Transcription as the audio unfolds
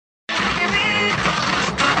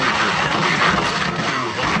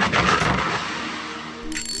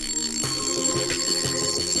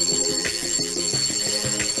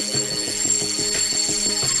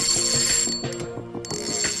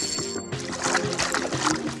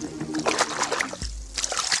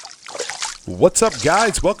What's up,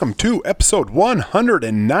 guys? Welcome to episode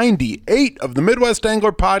 198 of the Midwest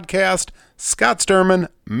Angler Podcast. Scott Sturman,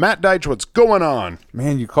 Matt Deitch, what's going on?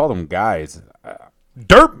 Man, you call them guys.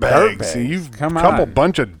 Dirtbags. You Come couple on.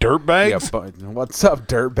 bunch of dirtbags? Yeah, but what's up,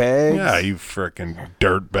 dirtbags? Yeah, you freaking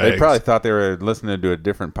dirtbags. They probably thought they were listening to a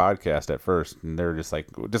different podcast at first, and they were just like,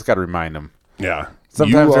 just got to remind them. Yeah.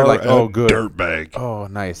 Sometimes you they're are like, oh, a good. dirtbag. Oh,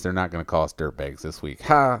 nice. They're not going to call us dirtbags this week.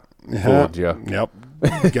 Ha. Fooled you. Yep.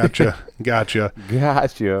 Gotcha. Gotcha.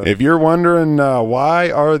 If you're wondering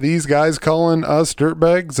why are these guys calling us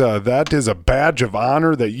dirtbags, that is a badge of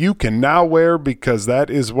honor that you can now wear because that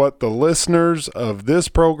is what the listeners of this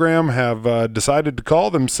program have decided to call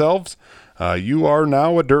themselves. You are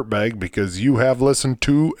now a dirtbag because you have listened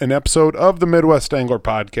to an episode of the Midwest Angler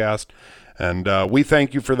Podcast, and we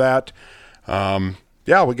thank you for that.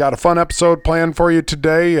 Yeah, we got a fun episode planned for you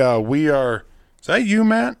today. Is that you,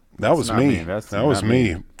 Matt? That was me. That was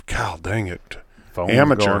me. God dang it.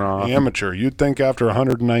 Amateur. You'd think after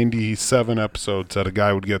 197 episodes that a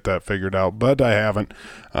guy would get that figured out, but I haven't.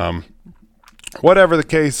 Whatever the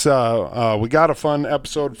case, we got a fun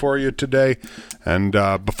episode for you today. And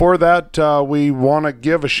before that, we want to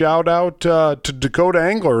give a shout out to Dakota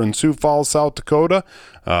Angler in Sioux Falls, South Dakota.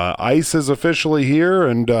 Ice is officially here,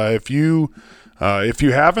 and if you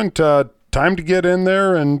haven't, time to get in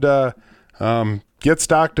there and get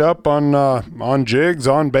stocked up on jigs,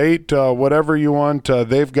 on bait, whatever you want.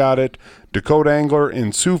 They've got it. Dakota Angler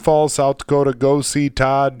in Sioux Falls, South Dakota. Go see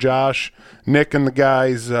Todd, Josh, Nick, and the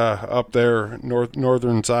guys up there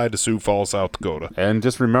northern side of Sioux Falls, South Dakota. And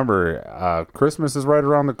just remember, Christmas is right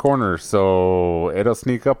around the corner, so it'll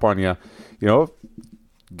sneak up on you. You know,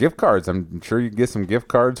 gift cards. I'm sure you can get some gift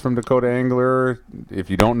cards from Dakota Angler.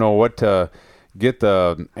 If you don't know what to get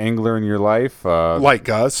the angler in your life. Like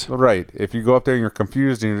us. Right. If you go up there and you're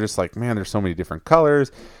confused and you're just like, man, there's so many different colors.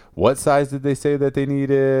 What size did they say that they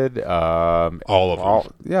needed? All of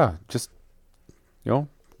them. Yeah. Just, get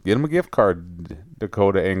them a gift card,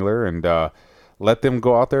 Dakota Angler, and let them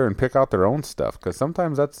go out there and pick out their own stuff. Because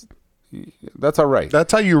sometimes that's all right.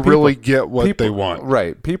 That's how you really get what they want.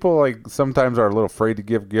 Right. People sometimes are a little afraid to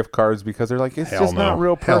give gift cards because they're like, it's just not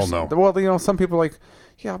real personal. Well, some people are like,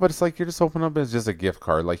 yeah, but it's like you're just opening up as just a gift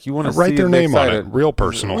card. Like you want to write their name on it, real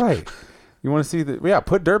personal. Right. You want to see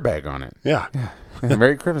put dirtbag on it. Yeah.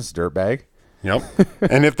 Merry Christmas, dirtbag. Yep.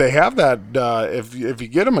 And if they have that, if you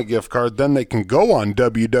get them a gift card, then they can go on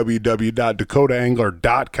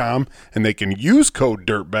www.dakotaangler.com and they can use code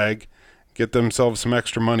dirtbag, get themselves some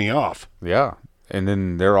extra money off. Yeah. And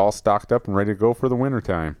then they're all stocked up and ready to go for the winter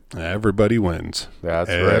time. Everybody wins.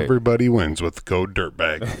 That's right. Everybody wins with the code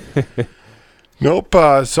dirtbag. Nope.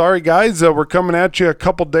 Sorry, guys. We're coming at you a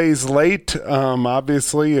couple days late.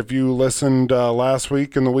 Obviously, if you listened last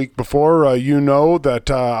week and the week before, you know that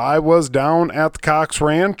I was down at the Cox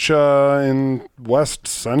Ranch in west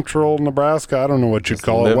central Nebraska. I don't know what you'd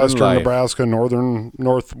call it. Western Nebraska,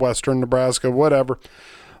 northwestern Nebraska, whatever.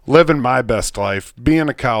 Living my best life, being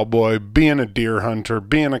a cowboy, being a deer hunter,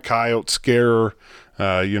 being a coyote scarer.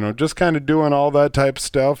 Just kind of doing all that type of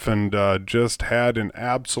stuff, and just had an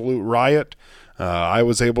absolute riot. I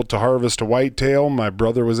was able to harvest a whitetail. My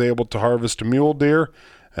brother was able to harvest a mule deer,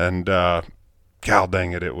 and God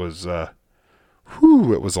dang it, it was a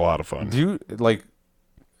lot of fun. Do you like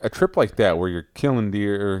a trip like that where you're killing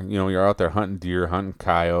deer? You're out there hunting deer, hunting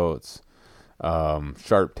coyotes,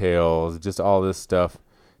 sharp tails, just all this stuff.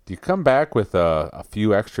 Do you come back with a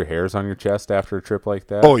few extra hairs on your chest after a trip like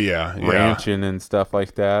that? Oh yeah, ranching and stuff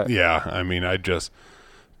like that. Yeah, I mean, I just.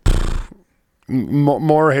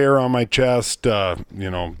 More hair on my chest,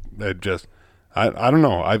 it just, I don't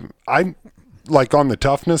know. I like on the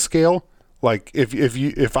toughness scale, like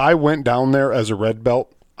if I went down there as a red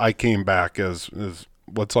belt, I came back as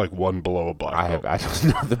what's like one below a black belt. I don't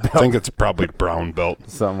know the belt. I think it's probably brown belt.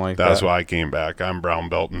 Something like that. That's why I came back. I'm brown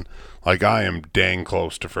belt, and like I am dang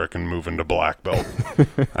close to frickin' moving to black belt.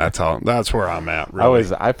 That's where I'm at. Really.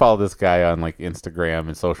 I follow this guy on like Instagram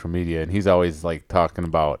and social media, and he's always like talking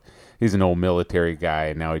about. He's an old military guy,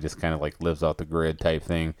 and now he just kind of like lives out the grid type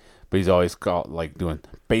thing. But he's always doing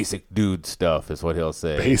basic dude stuff, is what he'll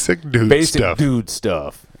say. Basic dude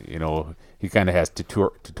stuff. He kind of has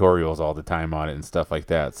tutorials all the time on it and stuff like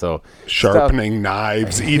that. So sharpening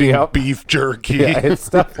knives, eating beef jerky. Yeah, it's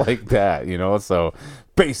stuff like that, So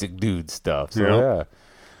basic dude stuff. So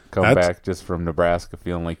come back just from Nebraska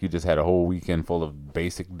feeling like you just had a whole weekend full of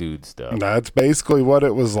basic dude stuff. That's basically what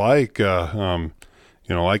it was like.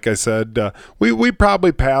 Like I said, we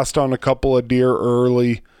probably passed on a couple of deer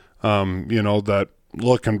early, that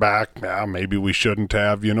looking back, maybe we shouldn't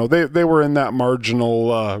have. They were in that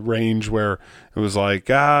marginal range where it was like,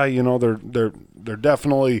 they're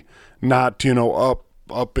definitely not,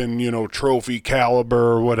 up in, trophy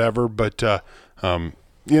caliber or whatever. But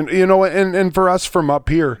and for us from up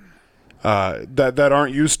here, that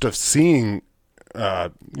aren't used to seeing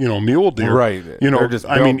mule deer, right? They're just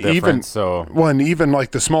even so and even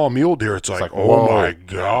like the small mule deer, it's like, oh whoa. my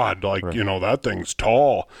God, like, Right. that thing's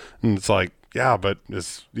tall, and it's like, yeah, but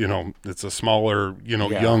it's, it's a smaller,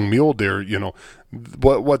 young mule deer,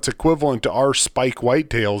 what's equivalent to our spike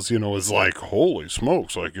whitetails, is like, holy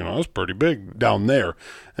smokes, like, that's pretty big down there.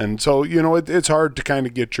 And so, it's hard to kind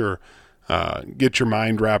of get your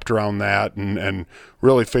mind wrapped around that and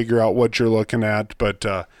really figure out what you're looking at. But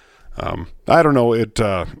I don't know. It's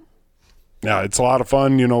a lot of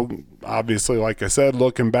fun. Obviously, like I said,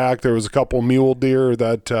 looking back, there was a couple mule deer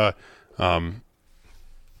that,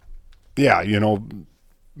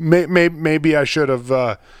 maybe I should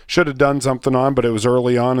have done something on, but it was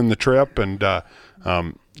early on in the trip, and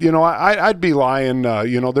I'd be lying.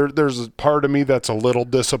 There's a part of me that's a little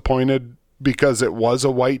disappointed because it was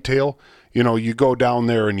a whitetail. You go down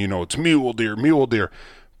there and it's mule deer.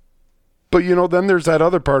 But, then there's that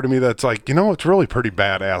other part of me that's like, it's really pretty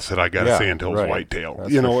badass that I got a Sandhills right. whitetail,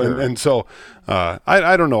 That's for sure. and so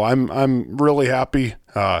I don't know. I'm really happy.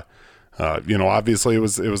 Obviously it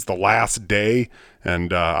was the last day,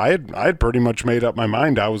 and I had pretty much made up my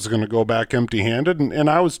mind I was going to go back empty-handed, and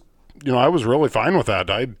I was really fine with that.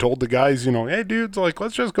 I told the guys, hey dudes, like,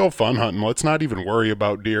 let's just go fun hunting. Let's not even worry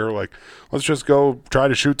about deer. Like, let's just go try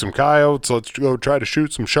to shoot some coyotes. Let's go try to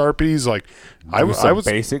shoot some Sharpies. Like, I was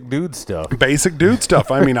basic dude stuff. Basic dude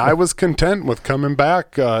stuff. I mean, I was content with coming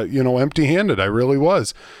back, empty-handed. I really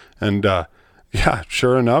was. And,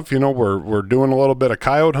 sure enough, we're doing a little bit of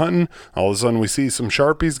coyote hunting. All of a sudden we see some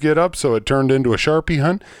Sharpies get up, so it turned into a Sharpie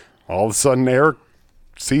hunt. All of a sudden Eric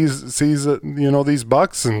sees these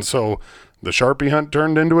bucks, and so the Sharpie hunt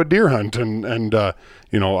turned into a deer hunt, and I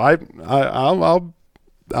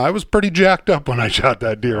was pretty jacked up when I shot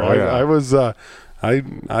that deer. Oh, yeah. I was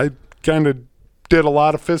I kind of did a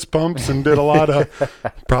lot of fist pumps and did a lot of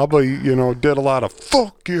did a lot of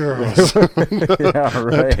fuck yes Yeah, that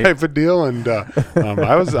right. type of deal, and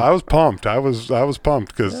I was pumped. I was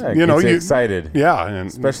pumped because It gets you excited. Yeah, and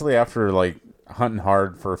Especially after like hunting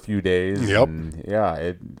hard for a few days. Yep. And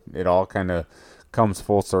it all kind of comes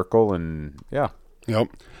full circle, and yeah. Yep.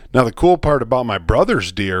 Now the cool part about my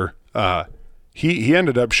brother's deer, he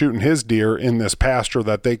ended up shooting his deer in this pasture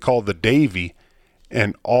that they call the Davy,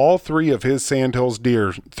 and all three of his Sandhills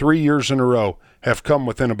deer, 3 years in a row, have come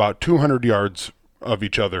within about 200 yards of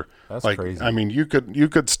each other. That's like, crazy. I mean, you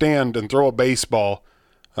could stand and throw a baseball,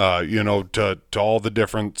 to all the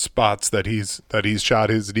different spots that he's shot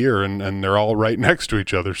his deer, and they're all right next to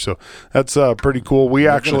each other. So that's pretty cool. We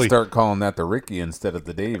We're actually gonna start calling that the Ricky instead of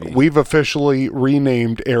the Davy. we've officially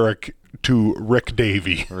renamed Eric to Rick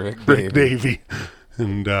Davy. Rick Davy.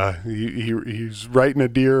 And he's writing a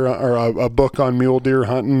deer or a book on mule deer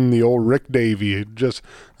hunting. The old Rick Davy. Just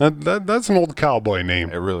that's an old cowboy name.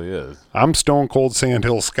 It really is. I'm Stone Cold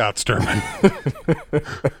Sandhill Scott Sturman.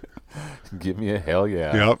 Give me a hell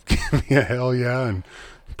yeah. Yep, give me a hell yeah, and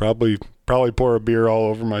probably pour a beer all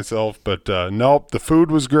over myself. But nope, the food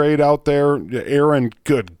was great out there. Erin,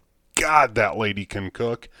 good God, that lady can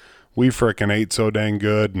cook. We frickin' ate so dang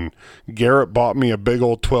good, and Garrett bought me a big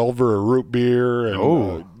old 12er of root beer,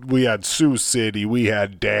 and we had Sioux City, we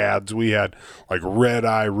had Dad's, we had like Red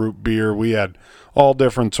Eye root beer, we had all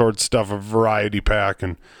different sorts of stuff, a variety pack,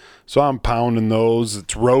 and so I'm pounding those.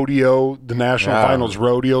 It's rodeo, the national finals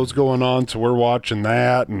rodeo's going on, so we're watching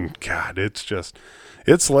that, and God,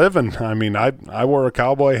 it's living. I mean, I wore a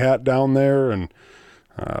cowboy hat down there, and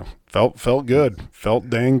felt good. Felt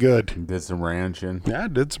dang good. Did some ranching. Yeah, I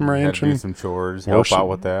did some Had to ranching. do some chores. Help out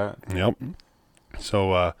with that. Yep.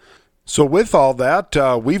 So with all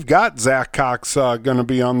that, we've got Zack Cox going to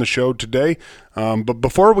be on the show today. But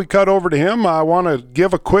before we cut over to him, I want to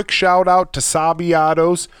give a quick shout out to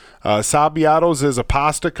Sabbiatos. Sabbiatos is a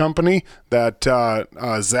pasta company that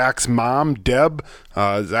Zach's mom, Deb,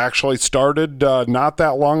 actually started not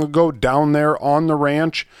that long ago down there on the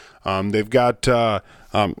ranch. They've got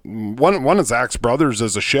one of Zach's brothers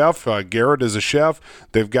is a chef. Garrett is a chef.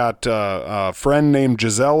 They've got a friend named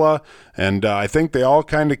Gisela, and I think they all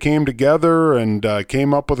kind of came together and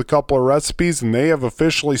came up with a couple of recipes, and they have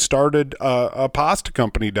officially started a pasta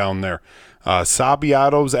company down there.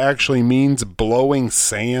 Sabbiatos actually means blowing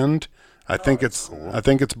sand. I think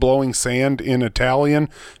it's blowing sand in Italian,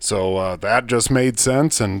 so that just made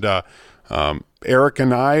sense. And Eric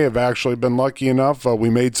and I have actually been lucky enough. We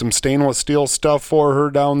made some stainless steel stuff for her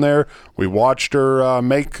down there. We watched her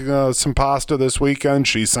make some pasta this weekend.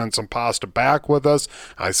 She sent some pasta back with us.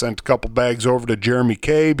 I sent a couple bags over to Jeremy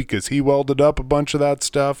K because he welded up a bunch of that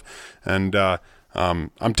stuff. And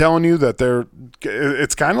I'm telling you that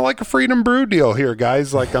it's kind of like a Freedom Brew deal here,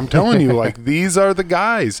 guys. Like I'm telling you, like these are the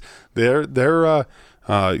guys. They're the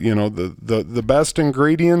best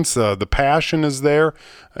ingredients. The passion is there.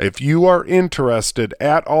 If you are interested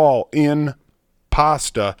at all in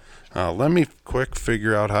pasta, let me quick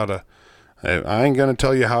figure out how to. I ain't gonna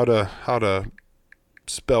tell you how to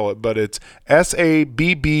spell it, but it's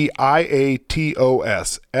Sabbiatos.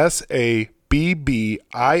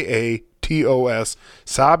 Sabbiatos.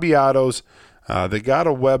 Sabbiatos. They got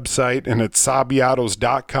a website, and it's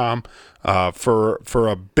sabbiatos.com. For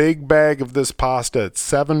a big bag of this pasta, it's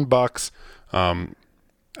 $7.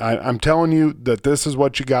 I'm telling you that this is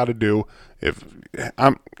what you got to do.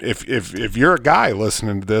 If you're a guy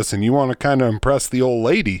listening to this and you want to kind of impress the old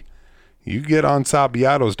lady, you get on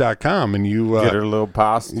sabbiatos.com and you get her a little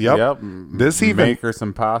pasta. Yep. This even make her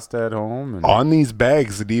some pasta at home. And on these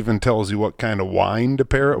bags, it even tells you what kind of wine to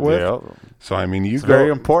pair it with. Yep. So I mean, it's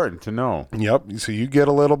very important to know. Yep. So you get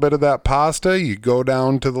a little bit of that pasta. You go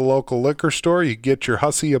down to the local liquor store. You get your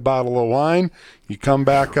hussy a bottle of wine. You come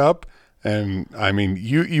back up. And I mean,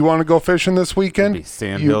 you want to go fishing this weekend? That'd be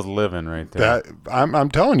Sandhills living right there.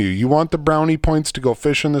 I'm telling you, you want the brownie points to go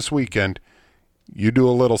fishing this weekend. You do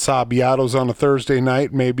a little Sabbiatos on a Thursday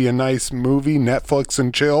night, maybe a nice movie, Netflix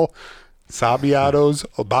and chill. Sabbiatos,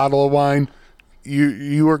 a bottle of wine.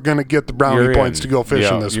 You are going to get the brownie points to go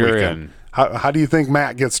fishing this weekend. How do you think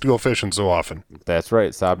Matt gets to go fishing so often? That's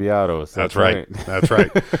right, Sabbiatos. That's right. That's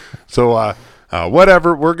right. So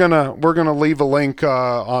whatever, we're gonna leave a link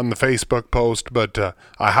on the Facebook post, but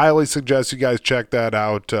I highly suggest you guys check that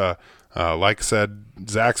out. Like I said,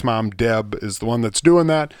 Zach's mom Deb is the one that's doing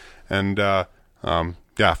that, and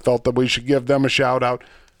felt that we should give them a shout out.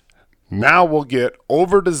 Now we'll get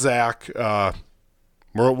over to Zach.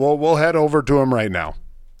 We'll head over to him right now.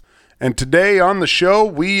 And today on the show,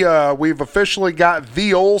 we've officially got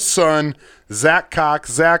the old son, Zack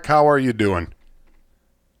Cox. Zach, how are you doing?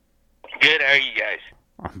 Good. How are you guys?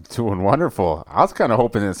 I'm doing wonderful. I was kind of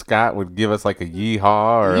hoping that Scott would give us like a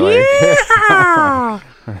yeehaw or like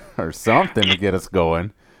or something to get us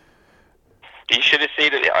going. You should have seen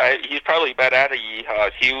it. He's probably about out of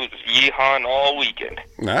yeehaws. He was yeehawing all weekend.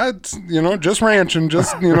 That's just ranching,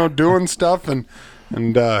 just doing stuff, and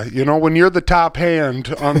when you're the top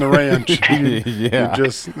hand on the ranch,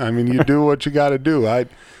 you do what you got to do. I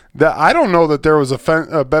I don't know that there was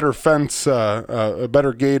a better fence, a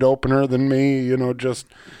better gate opener than me. You know, just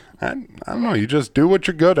I don't know. You just do what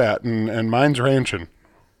you're good at, and mine's ranching.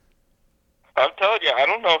 I'm telling you, I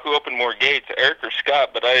don't know who opened more gates, Eric or Scott,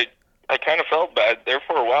 but I kind of felt bad there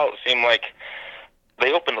for a while. It seemed like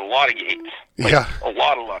they opened a lot of gates. A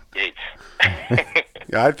lot of gates.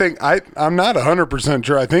 Yeah, I think I'm not 100%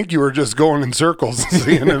 sure. I think you were just going in circles,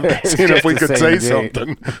 seeing if we could say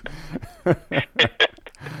something.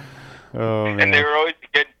 Oh, man. And they were always the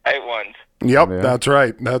good tight ones. Yep, yeah. That's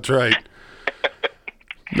right.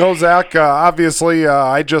 No, Zach, obviously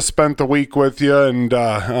I just spent the week with you, and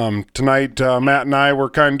tonight Matt and I were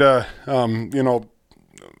kind of,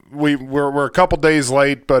 we're a couple days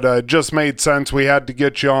late, but it just made sense. We had to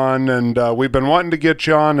get you on, and we've been wanting to get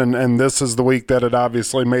you on, and this is the week that it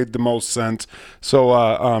obviously made the most sense.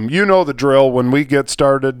 So you know the drill. When we get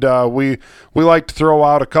started, we like to throw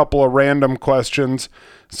out a couple of random questions.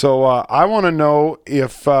 So I want to know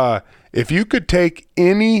if you could take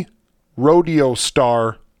any rodeo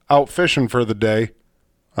star out fishing for the day,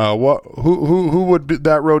 who would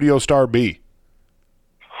that rodeo star be?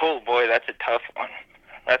 Oh boy, that's a tough one.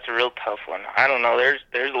 That's a real tough one. I don't know.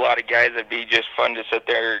 There's a lot of guys that'd be just fun to sit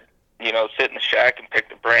there, sit in the shack and pick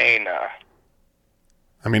the brain.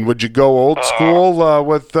 I mean, would you go old school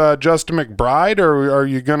with Justin McBride, or are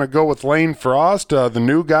you going to go with Lane Frost, the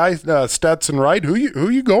new guy, Stetson Wright? Who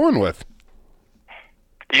you going with?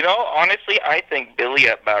 Honestly, I think Billy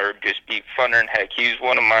Upbauer would just be funner than heck. He was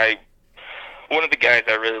one of the guys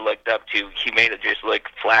I really looked up to. He made it just look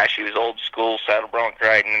flashy. He was old school saddle bronc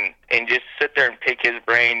riding, and just sit there and pick his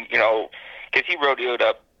brain, because he rodeoed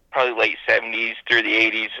up probably late 70s through the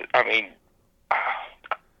 80s. I mean,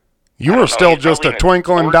 you were still just a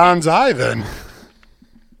twinkle in Don's eye then.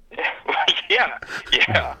 Yeah.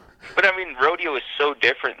 But I mean, rodeo is so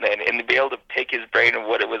different then, and to be able to pick his brain of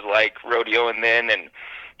what it was like rodeoing then, and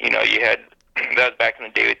you had that was back in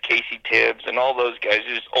the day with Casey Tibbs and all those guys,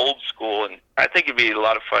 just old school, and I think it'd be a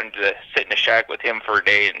lot of fun to sit in a shack with him for a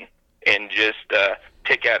day and just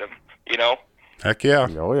pick at him, Heck yeah.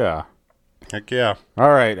 Oh, yeah. Heck yeah. All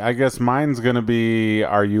right. I guess mine's going to be,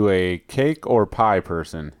 are you a cake or pie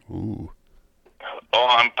person? Ooh. Oh,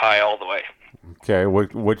 I'm pie all the way. Okay.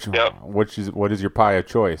 What is your pie of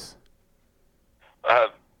choice?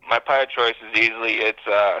 My pie of choice is it's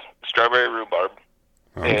strawberry rhubarb.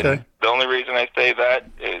 Okay. And the only reason I say that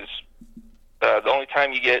is the only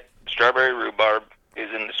time you get strawberry rhubarb is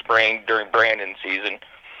in the spring during Brandon season.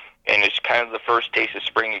 And it's kind of the first taste of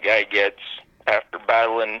spring a guy gets after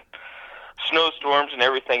battling snowstorms and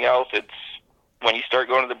everything else. It's when you start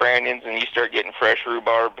going to the Brandons and you start getting fresh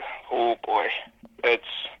rhubarb. Oh, boy. It's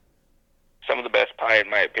some of the best pie, in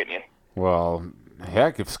my opinion. Well,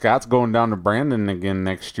 heck, if Scott's going down to Brandon again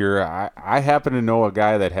next year, I happen to know a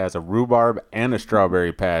guy that has a rhubarb and a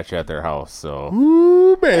strawberry patch at their house. So,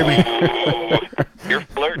 Ooh, baby. Ooh, you're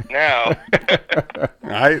flirting now.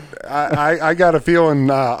 I got a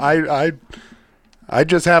feeling I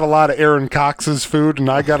just had a lot of Aaron Cox's food, and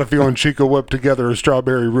I got a feeling she could whip together a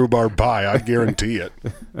strawberry rhubarb pie. I guarantee it.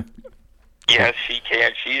 Yes, she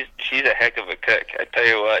can. She's a heck of a cook. I tell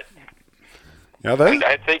you what. Yeah,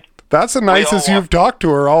 I think that's the nicest you've talked to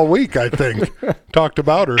her all week, I think. Talked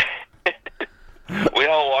about her. we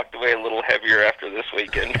all walked away a little heavier after this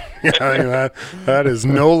weekend. Yeah, I mean, that is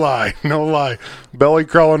no lie. No lie. Belly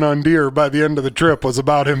crawling on deer by the end of the trip was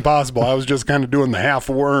about impossible. I was just kind of doing the half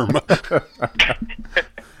worm.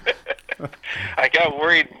 I got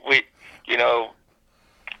worried.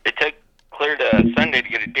 It took clear to Sunday to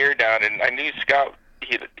get a deer down, and I knew Scott,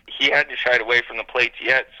 he hadn't shied away from the plates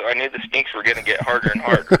yet, so I knew the stinks were going to get harder and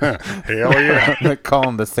harder. Hell yeah. They call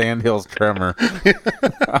him the Sandhills Tremor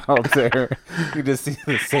out there. You just see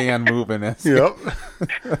the sand moving. Yep.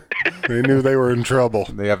 They knew they were in trouble.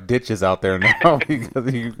 They have ditches out there now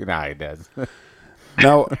because he does.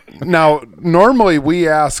 Now, normally we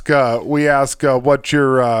ask what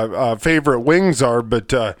your favorite wings are,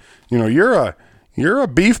 but you're a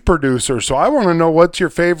beef producer, so I want to know what's your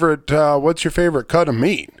favorite cut of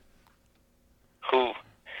meat. Ooh.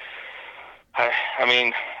 I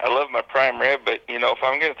love my prime rib, but if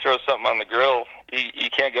I'm going to throw something on the grill, you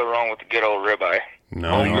can't go wrong with the good old ribeye.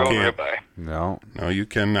 No, you can't. Ribeye. No, you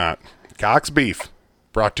cannot. Cox Beef,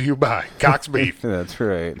 brought to you by Cox Beef. That's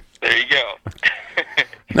right. There you go.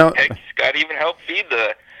 Now, Heck, Scott even helped feed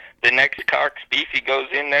the next Cox Beef. He goes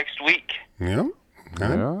in next week. Yep.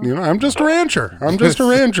 I'm just a rancher.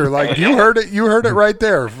 Like you heard it right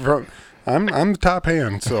there. I'm the top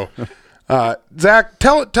hand. So, Zach,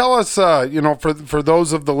 tell us, for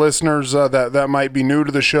those of the listeners that might be new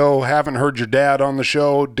to the show, haven't heard your dad on the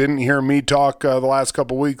show, didn't hear me talk the last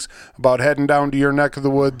couple of weeks about heading down to your neck of the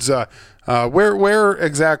woods. Where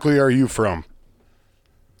exactly are you from?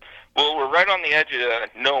 Well, we're right on the edge of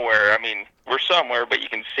nowhere. We're somewhere, but you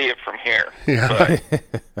can see it from here. Yeah. But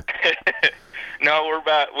no, we're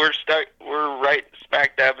right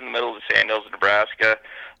smack dab in the middle of the Sandhills of Nebraska,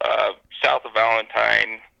 south of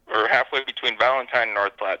Valentine, or halfway between Valentine and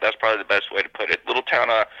North Platte. That's probably the best way to put it. Little town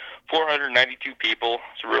of 492 people.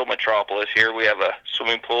 It's a real metropolis here. We have a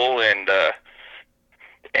swimming pool and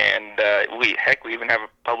we even have a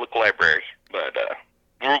public library. But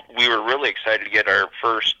we were really excited to get our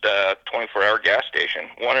first 24-hour gas station,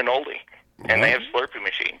 one and only, and they have Slurpee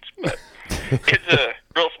machines. But it's a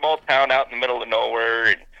real small town out in the middle of nowhere,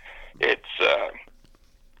 and it's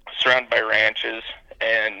surrounded by ranches,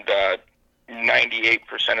 and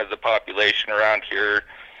 98% of the population around here,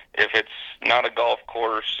 if it's not a golf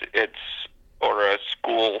course, or a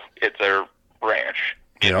school, it's a ranch.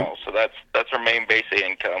 You know, so that's our main base of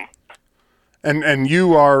income. And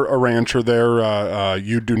you are a rancher there.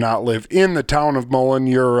 You do not live in the town of Mullen.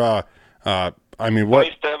 You're, what?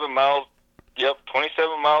 27 miles. Yep,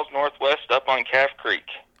 27 miles northwest, up on Calf Creek.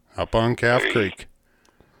 Up on Calf Creek.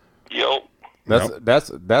 Yep.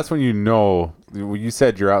 That's when when you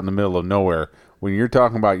said you're out in the middle of nowhere. When you're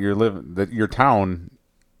talking about your town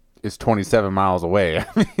is 27 miles away.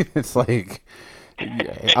 It's like.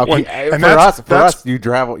 For us, you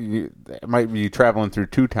travel. It might be traveling through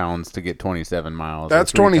two towns to get 27 miles.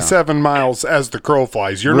 That's 27 miles as the crow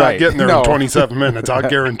flies. You're not getting there in 27 minutes. I'll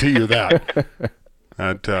guarantee you that.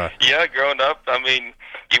 Yeah, growing up,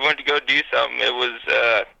 you wanted to go do something.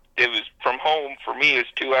 It was from home for me. It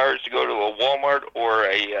was 2 hours to go to a Walmart or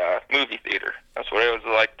a movie theater. That's what I always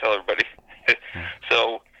like to tell everybody.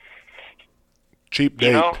 So cheap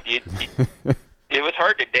date. It was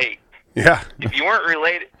hard to date. Yeah. If you weren't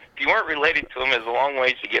related to him, it's a long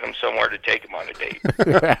ways to get him somewhere to take him on a date.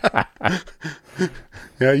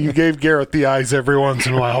 Yeah, you gave Garrett the eyes every once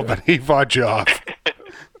in a while, but he fought you off.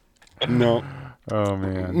 No. Oh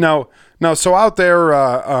man. No. So out there,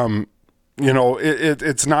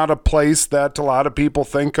 it's not a place that a lot of people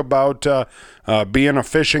think about being a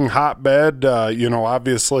fishing hotbed.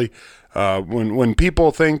 Obviously, when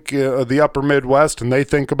people think the upper Midwest and they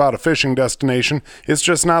think about a fishing destination, it's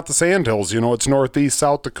just not the Sandhills. It's northeast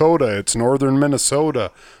South Dakota, it's northern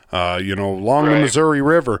Minnesota, along the Missouri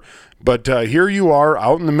River. But here you are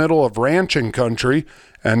out in the middle of ranching country,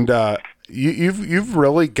 and you've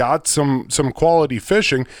really got some quality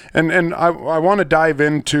fishing. And I want to dive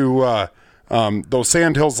into those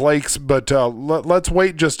Sandhills lakes, but let's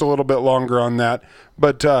wait just a little bit longer on that.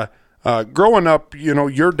 But growing up,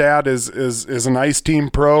 your dad is an ice team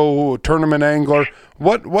pro, tournament angler.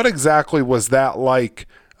 What exactly was that like?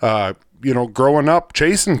 Growing up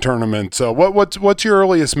chasing tournaments. What's your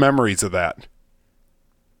earliest memories of that?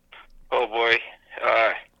 Oh boy,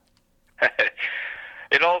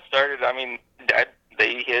 it all started. Dad,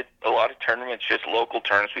 they hit a lot of tournaments, just local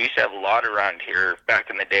tournaments. We used to have a lot around here back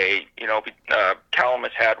in the day.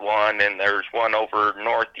 Calamus had one, and there's one over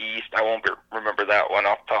northeast. I won't remember that one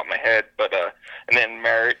off the top of my head, but and then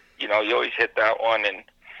Merritt. You always hit that one, and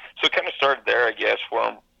so it kind of started there, I guess,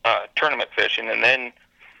 for tournament fishing, and then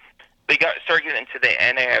they started getting into the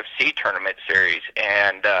NAFC tournament series,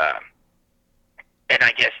 and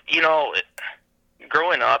I guess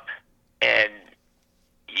growing up, and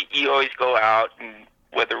you always go out, and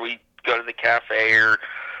whether we go to the cafe or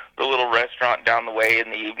the little restaurant down the way in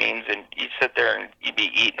the evenings, and you sit there and you'd be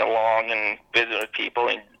eating along and visiting with people,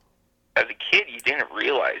 and as a kid you didn't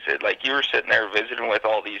realize it. Like, you were sitting there visiting with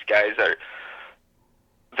all these guys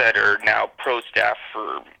that are now pro staff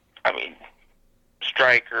for,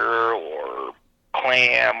 Striker or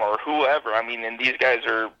Clam or whoever. And these guys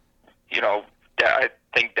are, I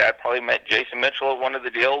think Dad probably met Jason Mitchell at one of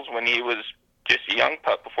the deals when he was just a young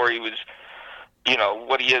pup before he was,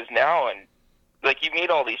 what he is now. And, like, you meet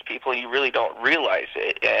all these people and you really don't realize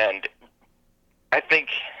it. And I think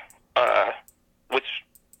what's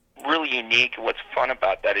really unique and what's fun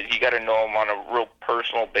about that is you got to know them on a real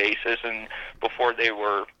personal basis, and before they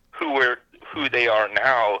were who they are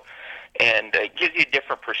now. And it gives you a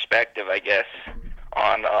different perspective, I guess,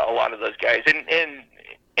 on a lot of those guys, in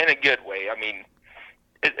a good way. A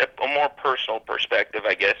more personal perspective,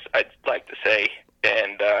 I guess I'd like to say.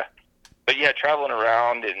 And but yeah, traveling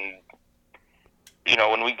around, and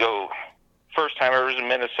when we go, first time I was in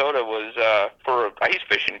Minnesota was for an ice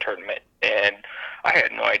fishing tournament, and I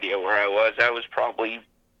had no idea where I was. I was probably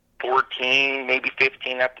 14, maybe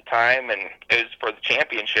 15 at the time, and it was for the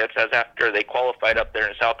championships. That was after they qualified up there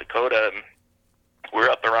in South Dakota. And we're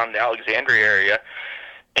up around the Alexandria area,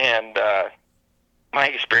 and my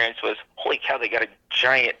experience was, holy cow, they got a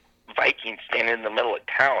giant Viking standing in the middle of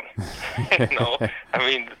town. That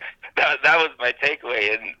was my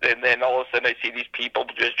takeaway. And then all of a sudden I see these people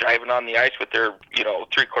just driving on the ice with their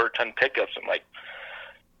 3/4 ton pickups. I'm like,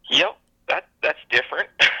 yep, that's different.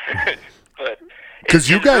 But because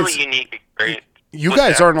you guys, really unique experience. You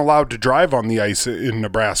guys aren't allowed to drive on the ice in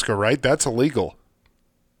Nebraska, right? That's illegal.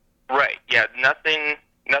 Right. Yeah. Nothing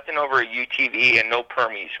over a UTV, and no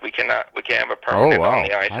permies. We can't have a permit on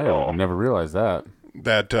the ice at all. I never realized that.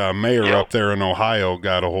 That mayor up there in Ohio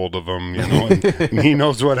got a hold of him, and he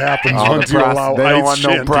knows what happens once you allow they ice don't want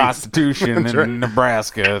shanties. No prostitution in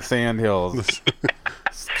Nebraska, Sandhills.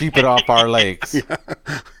 Keep it off our lakes.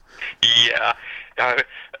 Yeah.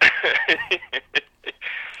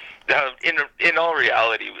 In all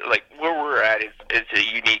reality, like, where we're at is a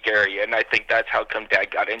unique area, and I think that's how come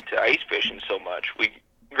Dad got into ice fishing so much.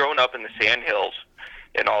 Growing up in the Sandhills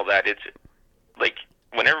and all that, it's like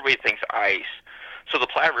when everybody thinks ice. So the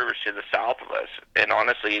Platte River's to the south of us, and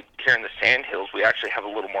honestly, here in the Sandhills, we actually have a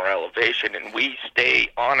little more elevation, and we stay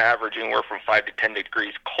on average anywhere from 5 to 10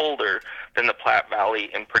 degrees colder than the Platte Valley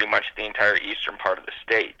and pretty much the entire eastern part of the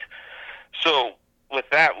state. So with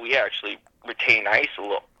that, we actually retain ice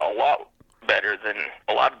a lot better than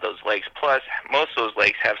a lot of those lakes. Plus, most of those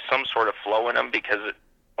lakes have some sort of flow in them because,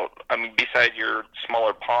 besides your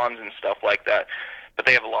smaller ponds and stuff like that, but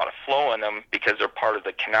they have a lot of flow in them because they're part of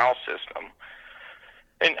the canal system.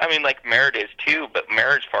 And, like Merritt is too, but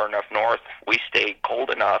Merritt's far enough north, we stay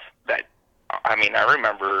cold enough that, I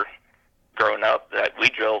remember growing up that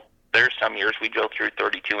there's some years we drilled through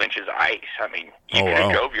 32 inches of ice. You could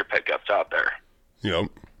have drove your pickups out there.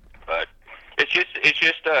 Yep. But it's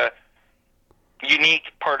just a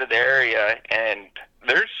unique part of the area, and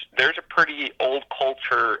there's a pretty old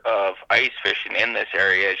culture of ice fishing in this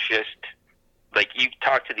area. It's just like you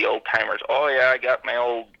talk to the old timers. Oh yeah, I got my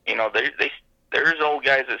old. There's old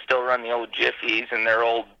guys that still run the old jiffies and their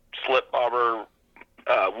old slip bobber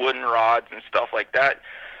wooden rods and stuff like that.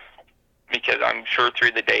 Because I'm sure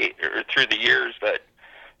through the years that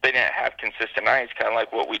they didn't have consistent ice, kind of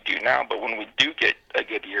like what we do now. But when we do get a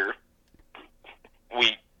good year,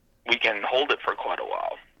 we can hold it for quite a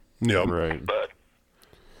while. Yep. Right. But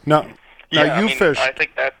Now you fished. I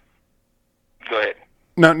think that. Go ahead.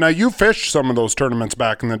 Now you fished some of those tournaments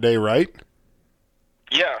back in the day, right?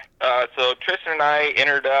 Yeah. So Tristan and I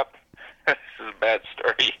entered up. This is a bad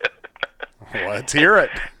story. Let's hear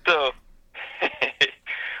it. So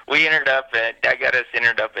we entered up, and I got us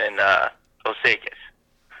entered up in Osakis,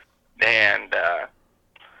 and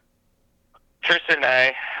Tristan and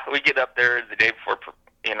I, we get up there the day before,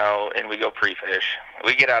 and we go pre-fish.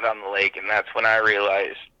 We get out on the lake, and that's when I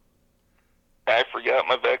realized I forgot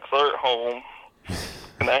my Vexler at home,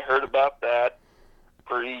 and I heard about that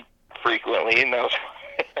pretty frequently, and that was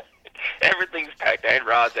everything's packed. I had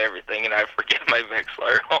rods, everything, and I forget my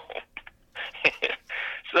Vexler at home.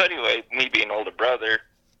 So anyway, me being an older brother,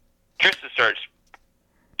 Tristan starts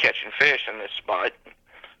catching fish in this spot.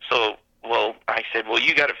 So, I said,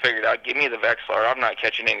 you got it figured out. Give me the Vexlar. I'm not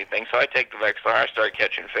catching anything. So I take the Vexlar. I start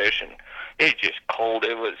catching fish, and it's just cold.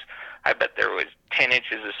 I bet there was 10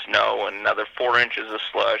 inches of snow and another 4 inches of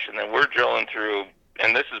slush, and then we're drilling through,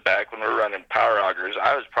 and this is back when we were running power augers.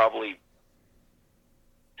 I was probably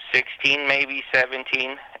 16, maybe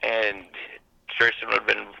 17, and Tristan would have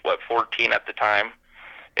been, 14 at the time,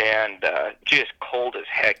 and just cold as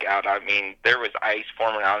heck out. I mean, there was ice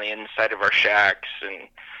forming on the inside of our shacks,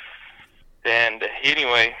 and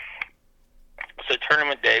anyway, so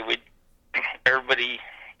tournament day, everybody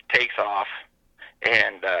takes off,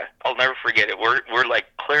 and I'll never forget it. We're like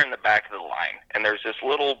clearing the back of the line, and there's this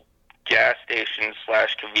little gas station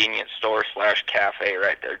 / convenience store / cafe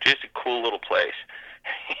right there. Just a cool little place.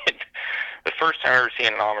 And the first time I ever seen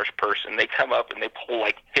an Amish person, they come up and they pull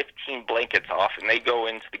like 15 blankets off, and they go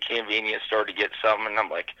into the convenience store to get some, and I'm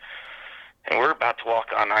like, and we're about to walk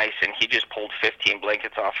on ice, and he just pulled 15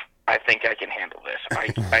 blankets off. I think I can handle this.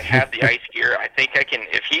 I have the ice gear. I think I can.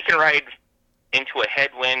 If he can ride into a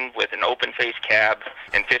headwind with an open face cab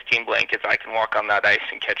and 15 blankets, I can walk on that ice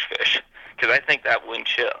and catch fish. Because I think that wind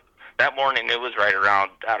chill. That morning it was right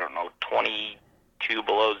around, 22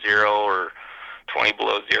 below zero or 20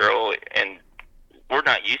 below zero, and we're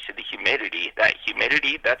not used to the humidity. That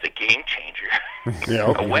humidity, that's a game changer.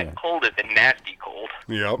 Yep. A wet cold is a nasty cold.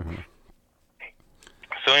 Yep.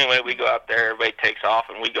 So anyway, we go out there, everybody takes off,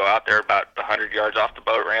 and we go out there about 100 yards off the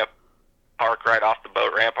boat ramp, park right off the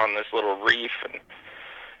boat ramp on this little reef, and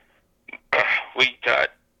we got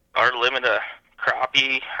our limit of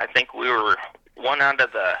crappie. I think we were one out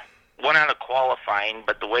of qualifying,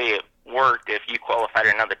 but the way it worked, if you qualified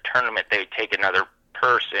another tournament, they would take another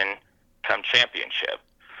person come championship.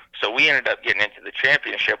 So we ended up getting into the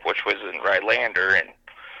championship, which was in Rylander,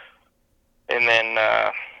 and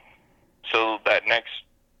then so that next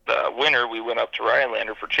winter we went up to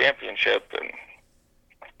Rylander for championship, and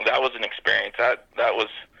that was an experience. That was,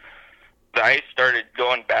 the ice started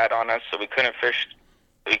going bad on us, so we couldn't fish.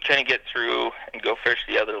 We couldn't get through and go fish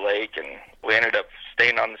the other lake, and we ended up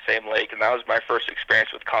staying on the same lake, and that was my first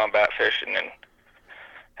experience with combat fishing. And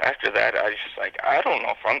after that, I was just like, I don't know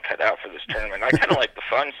if I'm cut out for this tournament. I kind of like the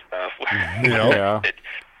fun stuff. Yeah.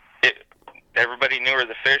 Everybody knew where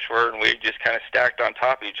the fish were, and we just kind of stacked on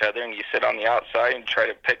top of each other, and you sit on the outside and try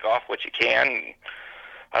to pick off what you can. And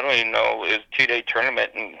I don't even know, it was a 2-day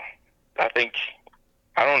tournament, and I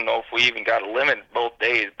don't know if we even got a limit both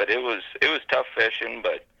days, but it was tough fishing.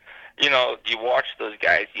 But you watch those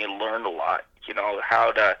guys, you learn a lot,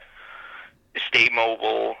 how to stay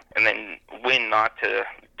mobile, and then when not to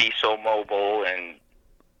be so mobile. And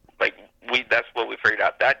that's what we figured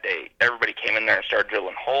out that day. Everybody came in there and started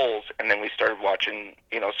drilling holes, and then we started watching,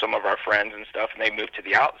 some of our friends and stuff, and they moved to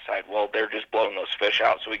the outside. Well, they're just blowing those fish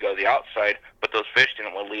out, so we go to the outside, but those fish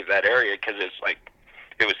didn't want to leave that area because it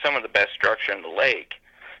was some of the best structure in the lake.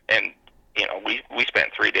 And, we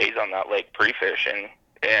spent 3 days on that lake pre-fishing,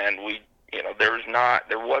 and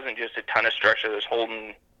there wasn't just a ton of structure that was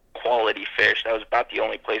holding quality fish. That was about the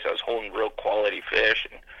only place I was holding real quality fish.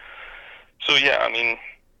 And so, yeah,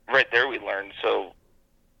 right there we learned. So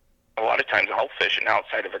a lot of times I'll fish an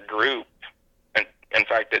outside of a group, and in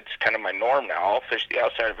fact it's kind of my norm now. I'll fish the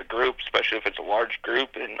outside of a group, especially if it's a large group,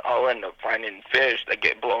 and I'll end up finding fish that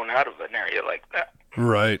get blown out of an area like that.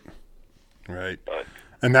 Right. But,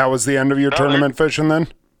 and that was the end of your tournament fishing then?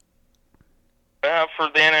 For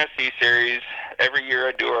the NSC series, every year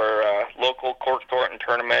I do our local Cork Thornton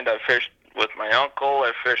tournament. I fished with my uncle,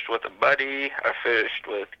 I fished with a buddy, I fished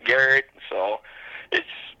with Garrett, so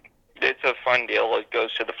it's a fun deal. It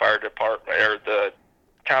goes to the fire department, or the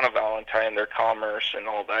town of Valentine, their commerce and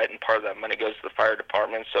all that, and part of that money goes to the fire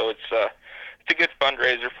department. So it's a good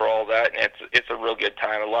fundraiser for all that, and it's a real good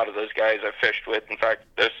time. A lot of those guys I fished with. In fact,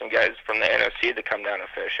 there's some guys from the NOC that come down and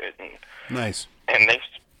fish it, and Nice.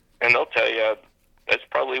 they'll tell you it's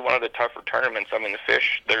probably one of the tougher tournaments. I mean, the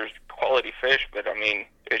fish, there's quality fish, but I mean,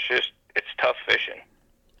 it's tough fishing.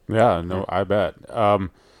 Yeah, no, I bet.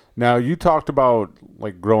 Now you talked about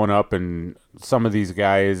like growing up and some of these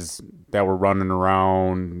guys that were running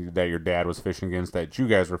around that your dad was fishing against, that you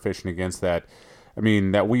guys were fishing against, that I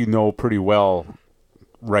mean that we know pretty well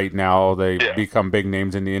right now. They become big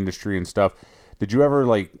names in the industry and stuff. Did you ever,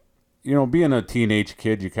 like, you know, being a teenage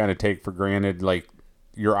kid, you kind of take for granted like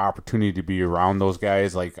your opportunity to be around those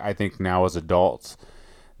guys? Like, I think now as adults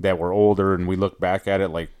that we're older and we look back at it,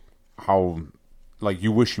 like how, like,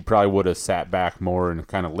 you wish you probably would have sat back more and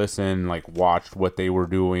kind of listened, like watched what they were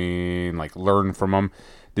doing, like learn from them.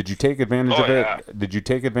 Did you take advantage of it? Yeah. Did you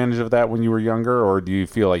take advantage of that when you were younger, or do you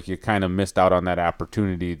feel like you kind of missed out on that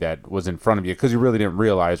opportunity that was in front of you because you really didn't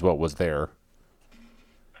realize what was there?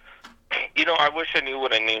 You know, I wish I knew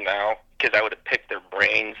what I knew now, because I would have picked their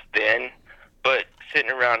brains then. But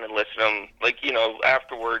sitting around and listening to them, like, you know,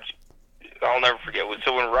 afterwards, I'll never forget.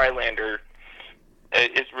 So when Rylander,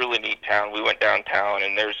 it's a really neat town. We went downtown,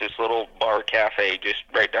 and there's this little bar cafe just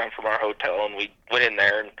right down from our hotel, and we went in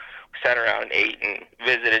there and sat around and ate and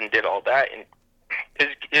visited and did all that. And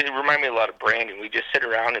it reminded me a lot of Brandon. We just sit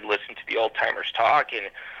around and listen to the old timers talk.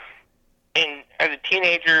 And as a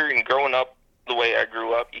teenager and growing up the way I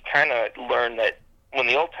grew up, you kind of learn that when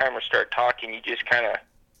the old timers start talking, you just kind of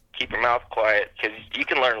keep your mouth quiet, because you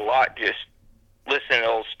can learn a lot just listening to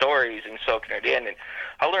old stories and soaking it in. And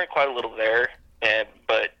I learned quite a little there.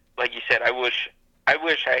 But like you said, I wish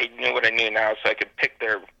I knew what I knew now, so I could pick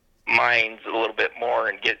their minds a little bit more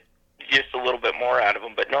and get just a little bit more out of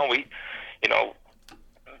them. But no, you know,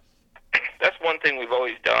 that's one thing we've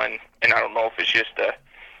always done, and I don't know if it's just a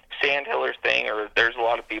sandhiller thing or there's a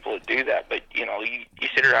lot of people that do that. But you know, you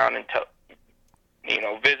sit around and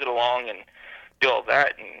visit along and do all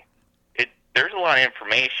that, and there's a lot of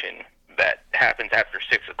information that happens after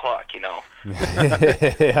 6 o'clock. You know.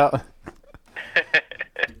 Yeah.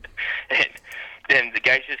 and the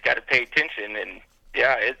guys just got to pay attention, and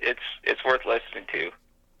yeah, it's worth listening to,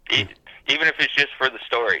 even if it's just for the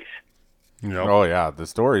stories. Yep. Oh yeah, the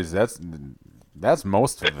stories. That's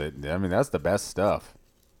most of it. I mean, that's the best stuff.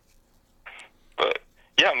 But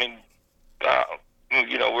yeah, I mean,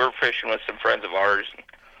 you know, we're fishing with some friends of ours,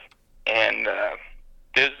 and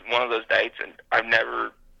this is one of those nights, and I've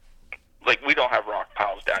never, like, we don't have rock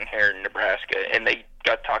piles down here in Nebraska, and they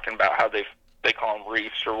got talking about how they call them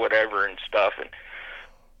reefs or whatever and stuff, and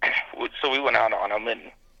so we went out on them,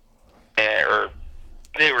 or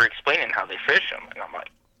they were explaining how they fish them, and I'm like,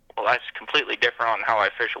 well, that's completely different on how I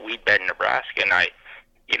fish a weed bed in Nebraska. And I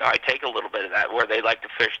take a little bit of that, where they like to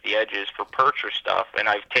fish the edges for perch or stuff, and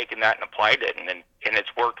I've taken that and applied it, and it's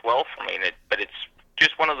worked well for me. But it's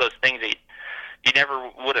just one of those things that you never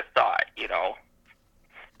would have thought, you know.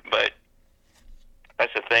 But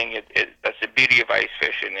that's the thing. That's the beauty of ice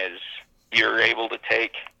fishing, is you're able to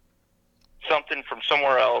take something from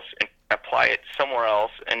somewhere else and apply it somewhere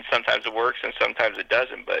else, and sometimes it works and sometimes it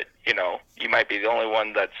doesn't. But you know, you might be the only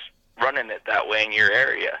one that's running it that way in your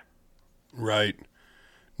area. Right.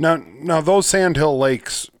 Now those sandhill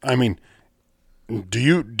lakes, I mean, do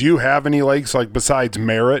you have any lakes, like, besides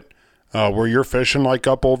Merritt, where you're fishing like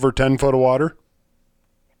up over 10 foot of water?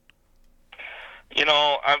 You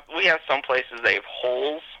know, we have some places they have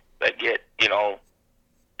holes that get, you know,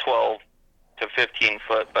 12 to 15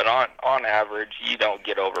 foot, but on average, you don't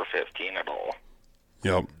get over 15 at all.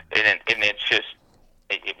 Yep. And it's just,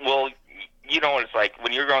 well, you know what it's like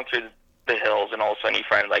when you're going through the hills and all of a sudden you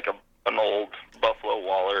find like an old buffalo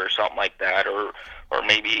waller or something like that, or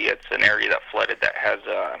maybe it's an area that flooded that has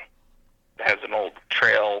an old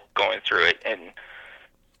trail going through it, and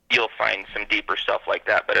you'll find some deeper stuff like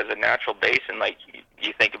that. But as a natural basin, like,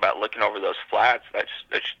 you think about looking over those flats, that's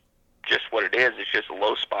just what it is. It's just a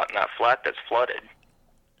low spot in that flat that's flooded.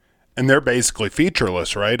 And they're basically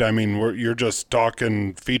featureless, right? I mean, you're just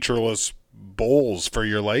talking featureless bowls for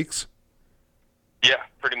your lakes? Yeah,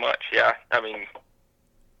 pretty much, yeah. I mean,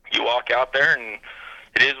 you walk out there and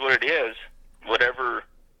it is what it is. Whatever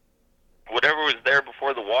was there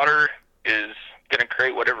before the water is going to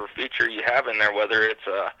create whatever feature you have in there, whether it's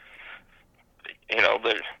you know,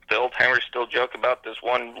 the old timers still joke about this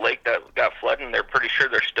one lake that got flooded, and they're pretty sure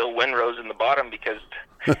there's still windrows in the bottom because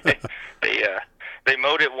they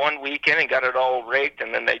mowed it one weekend and got it all raked,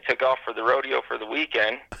 and then they took off for the rodeo for the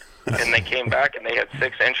weekend, and they came back and they had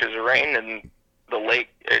 6 inches of rain in the lake,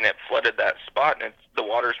 and it flooded that spot, and the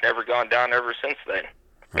water's never gone down ever since then.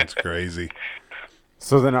 That's crazy.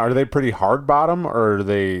 So then are they pretty hard bottom, or are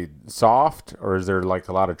they soft, or is there like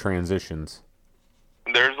a lot of transitions?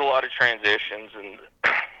 There's a lot of transitions,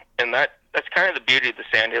 and that's kind of the beauty of the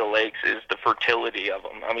Sandhill Lakes is the fertility of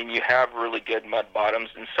them. I mean, you have really good mud bottoms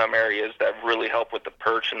in some areas that really help with the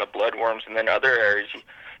perch and the bloodworms, and then other areas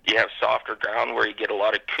you have softer ground where you get a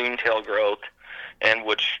lot of coontail growth, and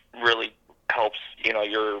which really helps, you know,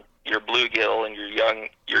 your bluegill and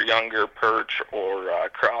your younger perch or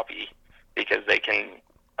crappie, because they can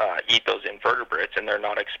eat those invertebrates and they're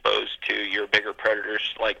not exposed to your bigger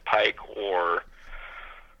predators like pike or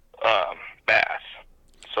bass.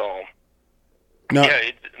 So No,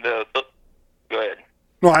 yeah, go ahead.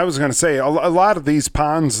 no, I was going to say a lot of these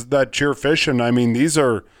ponds that you're fishing. I mean, these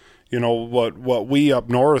are, you know, what we up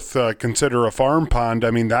north consider a farm pond.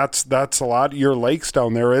 I mean, that's a lot of your lakes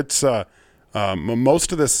down there. It's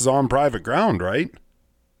most of this is on private ground, right?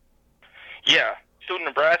 Yeah. So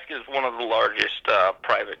Nebraska is one of the largest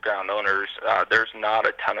private ground owners. There's not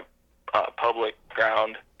a ton of public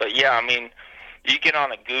ground, but yeah, I mean, you get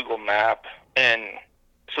on a Google map, and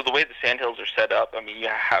so the way the sandhills are set up, I mean, you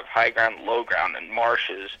have high ground, low ground, and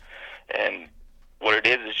marshes, and what it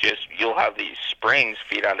is just you'll have these springs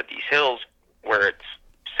feed out of these hills where it's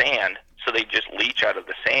sand, so they just leach out of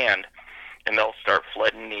the sand, and they'll start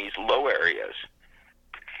flooding these low areas,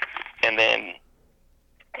 and then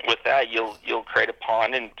with that, you'll create a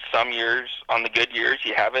pond. And some years, on the good years,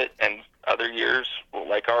 you have it, and other years,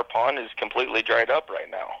 like our pond, is completely dried up right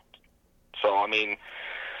now. So I mean,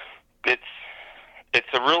 it's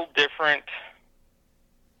a real different,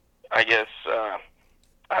 I guess, I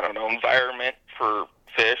don't know, environment for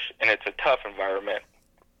fish, and it's a tough environment.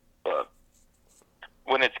 But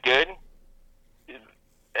when it's good,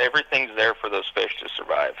 everything's there for those fish to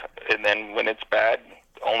survive. And then when it's bad,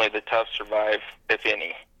 only the tough survive, if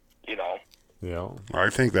any, you know. Yeah.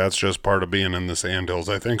 I think that's just part of being in the Sandhills.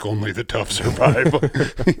 I think only the tough survive.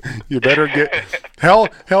 You better get hell.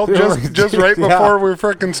 Just right before we're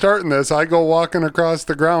frickin' starting this, I go walking across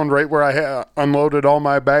the ground right where I unloaded all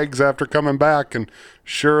my bags after coming back, and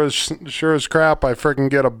sure as crap, I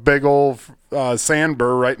frickin' get a big old sand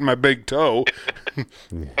burr right in my big toe.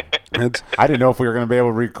 I didn't know if we were going to be able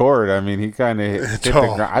to record. I mean, he kind of hit the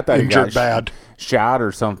ground. I thought he got bad. Shot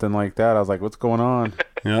or something like that. I was like, what's going on?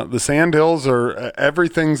 Yeah, the Sandhills are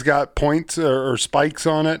everything's got points or spikes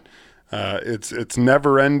on it. It's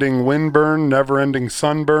never-ending windburn, never-ending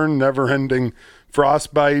sunburn, never-ending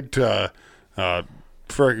frostbite. It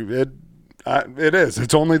is.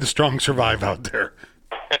 It's only the strong survive out there.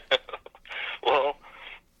 Well,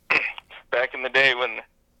 back in the day when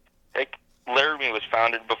Laramie was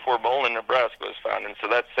founded before Bowling, Nebraska was founded, so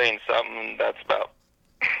that's saying something. That's about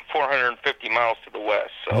 450 miles to the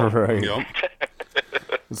west. So. Right. Yep.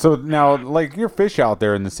 So now, like your fish out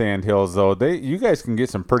there in the Sandhills, though, you guys can get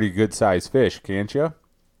some pretty good sized fish, can't you?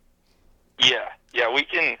 Yeah, we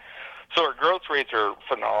can. So our growth rates are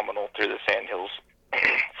phenomenal through the Sandhills,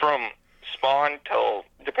 from spawn till,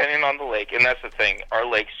 depending on the lake, and that's the thing. Our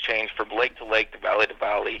lakes change from lake to lake, to valley to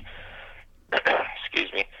valley.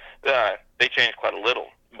 Excuse me. They change quite a little,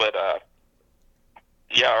 but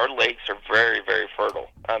yeah, our lakes are very, very fertile.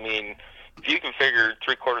 I mean, if you can figure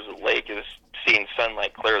 3/4 of the lake is seeing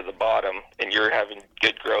sunlight clear at the bottom, and you're having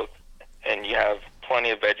good growth, and you have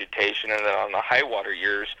plenty of vegetation, and then on the high water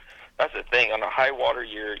years, that's the thing. On a high water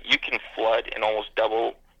year, you can flood and almost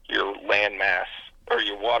double your land mass or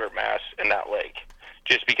your water mass in that lake,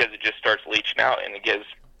 just because it just starts leaching out, and it gives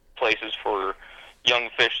places for young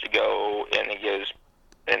fish to go, and it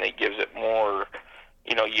gives it more.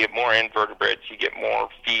 You know, you get more invertebrates, you get more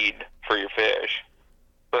feed for your fish.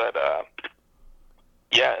 But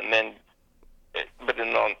yeah, and then, but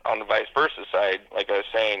then on the vice versa side, like I was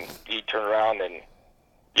saying, you turn around and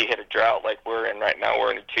you hit a drought like we're in right now.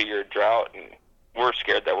 We're in a 2-year drought, and we're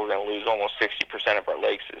scared that we're going to lose almost 60% of our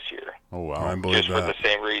lakes this year. Oh wow! I believe just that. for the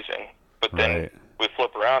same reason. But then we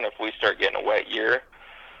flip around. If we start getting a wet year,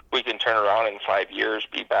 we can turn around in 5 years,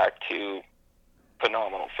 be back to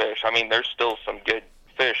phenomenal fish. I mean, there's still some good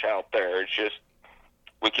fish out there. It's just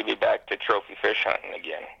we could be back to trophy fish hunting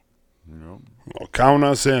again. Well, count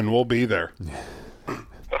us in. We'll be there.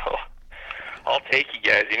 Well, I'll take you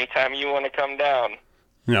guys anytime you want to come down.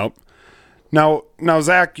 Yep. Now,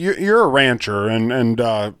 Zach, you're a rancher, and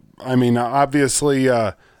I mean, obviously,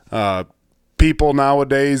 people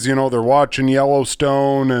nowadays, you know, they're watching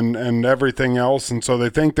Yellowstone and everything else, and so they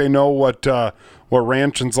think they know what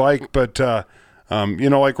ranching's like. But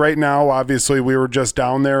Like right now, obviously we were just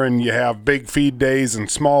down there, and you have big feed days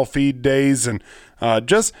and small feed days, and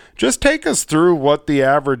just take us through what the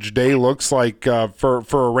average day looks like for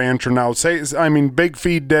a rancher now. Big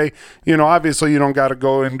feed day. Obviously you don't got to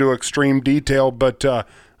go into extreme detail, but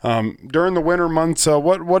during the winter months,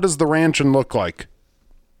 what does the ranching look like?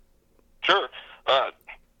 Sure.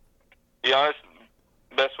 Be honest,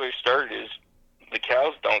 the best way to start is the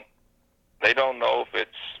cows don't know if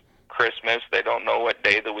it's Christmas. They don't know what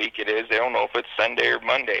day of the week it is. They don't know if it's Sunday or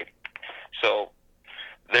Monday. So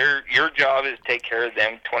your job is to take care of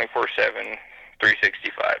them 24/7,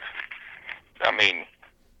 365.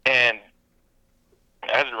 And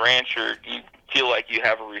as a rancher, you feel like you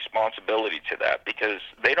have a responsibility to that because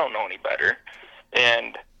they don't know any better.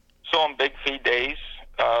 And so on big feed days,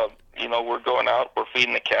 we're going out, we're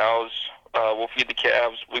feeding the cows. We'll feed the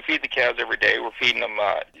calves. We feed the calves every day. We're feeding them,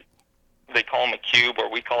 they call them a cube, or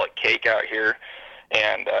we call it cake out here.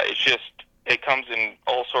 And it comes in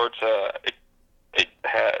all sorts of, you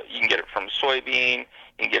can get it from soybean, you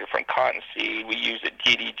can get it from cottonseed. We use a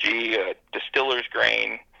DDG, distiller's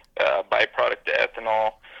grain, byproduct of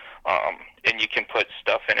ethanol. And you can put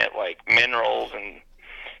stuff in it like minerals. And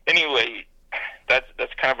anyway,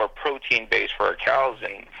 that's kind of our protein base for our cows.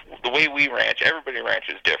 And the way we ranch, everybody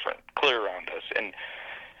ranches different, clear around us.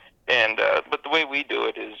 But the way we do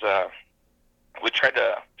it is we try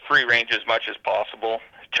to free range as much as possible.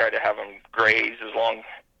 Try to have them graze as long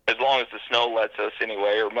as the snow lets us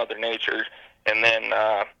anyway, or Mother Nature. And then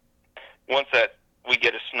once that we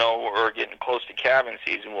get a snow or getting close to calving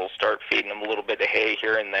season, we'll start feeding them a little bit of hay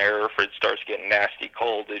here and there. If it starts getting nasty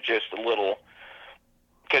cold, it's just a little,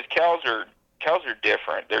 because cows are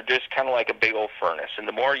different. They're just kind of like a big old furnace, and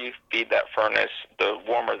the more you feed that furnace, the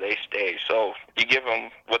warmer they stay. So you give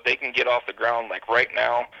them what they can get off the ground. Like right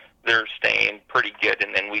now, they're staying pretty good,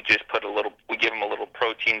 and then we just we give them a little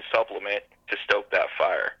protein supplement to stoke that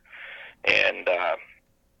fire. And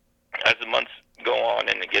as the months go on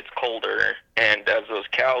and it gets colder, and as those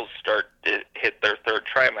cows start to hit their third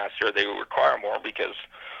trimester, they require more, because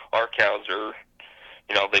our cows are,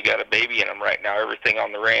 they got a baby in them right now. Everything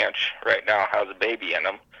on the ranch right now has a baby in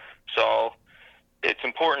them. So it's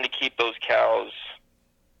important to keep those cows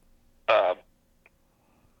kind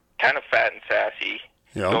of fat and sassy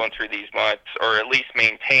going through these months, or at least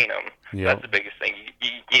maintain them. Yep. That's the biggest thing.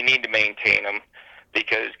 You need to maintain them,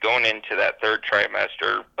 because going into that third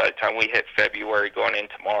trimester, by the time we hit February, going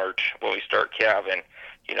into March, when we start calving,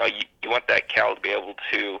 you want that cow to be able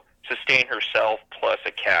to sustain herself plus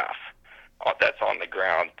a calf that's on the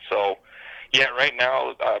ground. So, yeah, right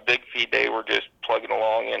now, big feed day, we're just plugging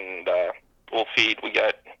along, and we'll feed. We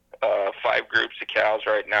got 5 groups of cows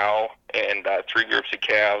right now, and 3 groups of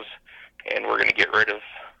calves, and we're going to get rid of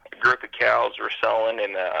a group of cows we're selling,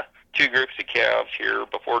 and 2 groups of calves here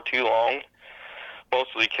before too long,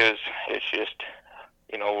 mostly because it's just,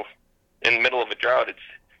 in the middle of a drought,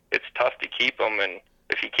 it's tough to keep them, and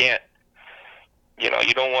if you can't, you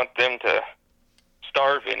don't want them to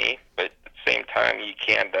starve any, but at the same time, you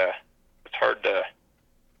can't, it's hard to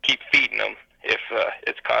keep feeding them if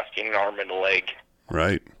it's costing an arm and a leg.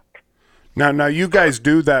 Right. Now you guys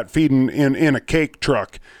do that feeding in a cake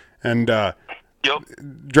truck, and Yep.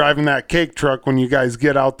 Driving that cake truck, when you guys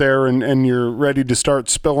get out there and you're ready to start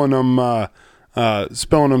spilling them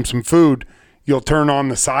some food, you'll turn on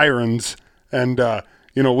the sirens, and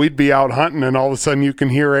we'd be out hunting, and all of a sudden you can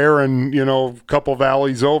hear Aaron, a couple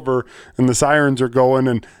valleys over, and the sirens are going,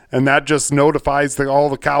 and that just notifies all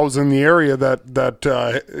the cows in the area that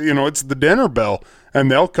it's the dinner bell, and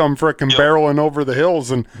they'll come frickin' barreling over the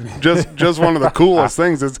hills. And just one of the coolest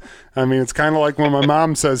things is, it's kind of like when my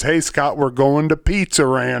mom says, "Hey Scott, we're going to Pizza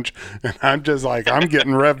Ranch," and I'm just like, I'm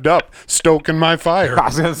getting revved up, stoking my fire. I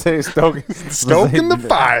was gonna say stoking the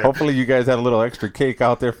fire. Hopefully you guys had a little extra cake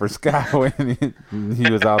out there for Scott when he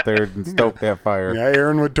was out there and stoked that fire. Yeah,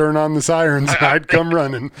 Aaron would turn on the sirens, and I'd come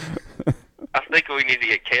running. I think we need to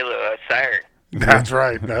get Kayla a siren. That's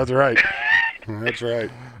right.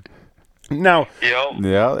 Now,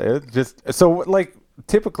 yeah, it just, so like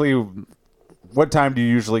typically, what time do you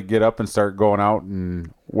usually get up and start going out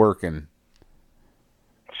and working?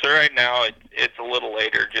 So right now it's a little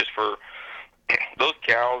later, just for those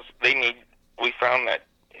cows. We found that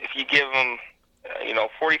if you give them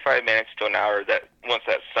 45 minutes to an hour, that once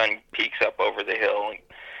that sun peaks up over the hill,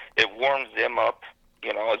 it warms them up.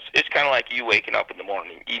 It's kind of like you waking up in the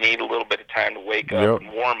morning. You need a little bit of time to wake up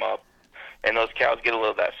and warm up. And those cows get a little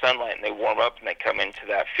of that sunlight, and they warm up, and they come into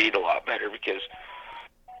that feed a lot better, because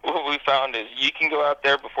what we found is you can go out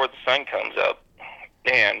there before the sun comes up,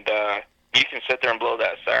 and you can sit there and blow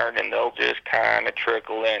that siren, and they'll just kind of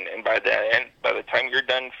trickle in. And by the by the time you're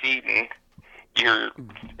done feeding,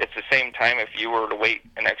 it's the same time if you were to wait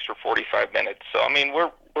an extra 45 minutes. So I mean,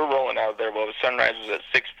 we're rolling out there. Well, the sunrise was at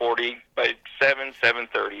 6:40. By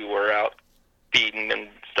 7:30, we're out feeding and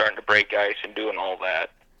starting to break ice and doing all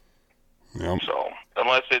that. Yep. So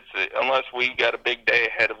unless we got a big day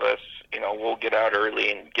ahead of us, we'll get out early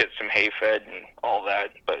and get some hay fed and all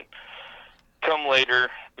that. But come later,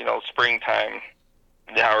 springtime,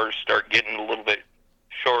 the hours start getting a little bit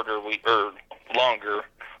shorter or longer.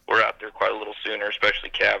 We're out there quite a little sooner, especially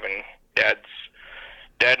Kevin. Dad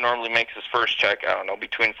normally makes his first check, I don't know,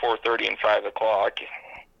 between 4:30 and 5 o'clock,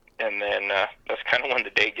 and then that's kind of when the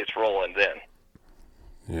day gets rolling then.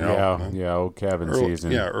 Yeah, old cabin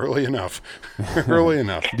season. Yeah, early enough. Early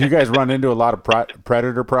enough. Do you guys run into a lot of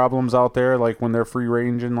predator problems out there, like when they're free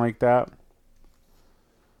ranging like that?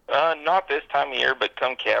 Not this time of year, but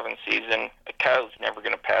come calving season, a cow's never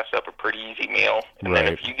going to pass up a pretty easy meal. And right.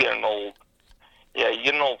 Then if you get an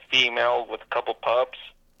old female with a couple pups,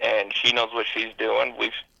 and she knows what she's doing.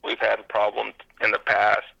 We've had a problem in the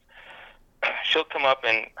past. She'll come up,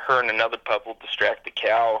 and her and another pup will distract the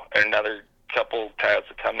cow, and another couple coyotes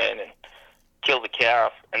will come in and kill the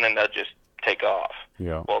calf, and then they'll just take off.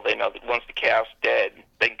 Yeah. Well, they know that once the calf's dead,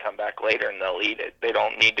 they can come back later and they'll eat it. They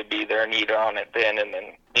don't need to be there and eat on it then. And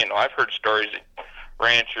then, I've heard stories that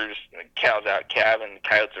ranchers, cows out calving, the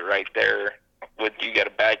coyotes are right there. When you got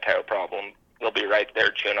a bad coyote problem, they'll be right there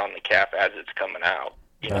chewing on the calf as it's coming out.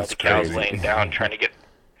 That's the cow's crazy. laying down trying to get.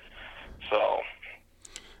 So.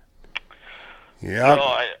 Yeah.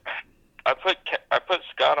 I put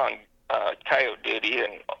Scott on coyote duty,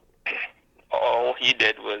 and all he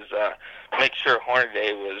did was make sure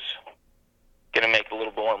Hornaday was going to make a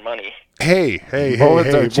little more money. Hey,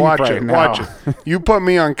 Bullets are cheap watch right it, now. watch it. You put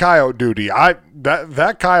me on coyote duty.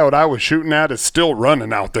 That coyote I was shooting at is still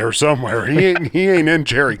running out there somewhere. He ain't in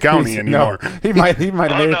Cherry County anymore. No, he might have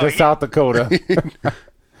made it to South Dakota.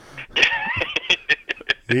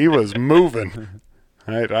 He was moving.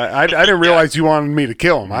 I didn't realize you wanted me to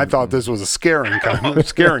kill him. I thought this was a scaring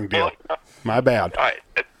deal. My bad. I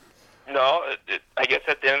guess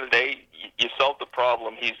at the end of the day, you solved the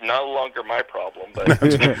problem. He's no longer my problem. But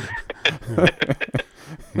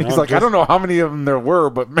He's like, I don't know how many of them there were,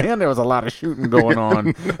 but man, there was a lot of shooting going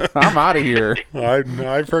on. I'm out of here. I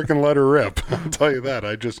freaking let her rip. I'll tell you that.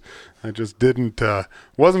 I just didn't.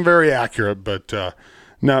 Wasn't very accurate, but.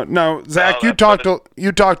 No, Zach, you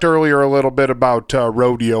talked earlier a little bit about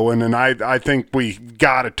rodeoing, and I think we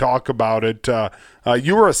got to talk about it.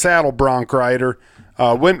 You were a saddle bronc rider.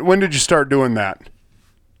 When did you start doing that?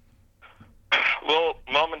 Well,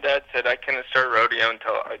 Mom and Dad said I couldn't start rodeo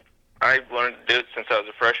until I wanted to do it since I was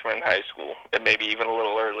a freshman in high school, and maybe even a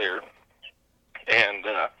little earlier. And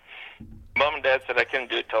Mom and Dad said I couldn't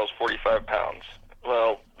do it until I was 45 pounds.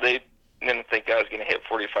 Well, they didn't think I was going to hit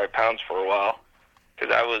 45 pounds for a while.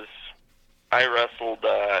 Because I wrestled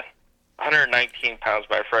 119 pounds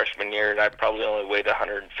my freshman year, and I probably only weighed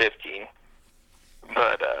 115.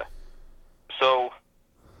 But so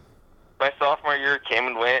my sophomore year came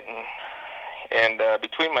and went, and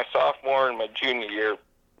between my sophomore and my junior year,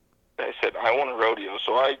 I said I want a rodeo.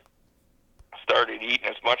 So I started eating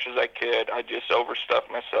as much as I could. I just overstuffed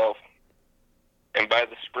myself, and by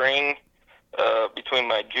the spring, between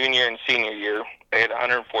my junior and senior year, I had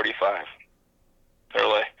 145.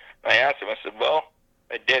 I asked him, I said, well,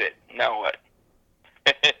 I did it. Now what?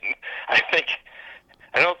 I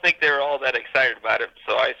don't think they were all that excited about it.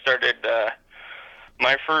 So I started,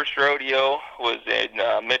 my first rodeo was in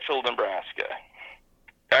Mitchell, Nebraska.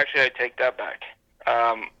 Actually, I take that back.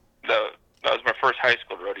 That was my first high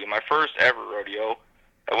school rodeo. My first ever rodeo,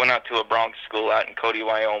 I went out to a bronc school out in Cody,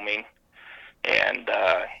 Wyoming, and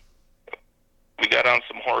we got on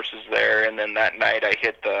some horses there, and then that night I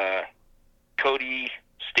hit the Cody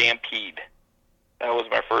Stampede. That was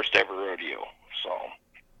my first ever rodeo. So,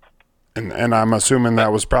 and I'm assuming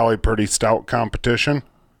that was probably pretty stout competition.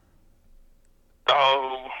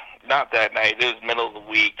 Oh, not that night. It was middle of the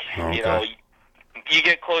week. Okay. You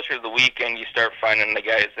get closer to the weekend, you start finding the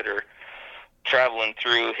guys that are traveling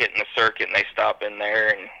through, hitting the circuit, and they stop in there,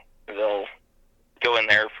 and they'll go in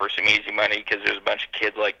there for some easy money because there's a bunch of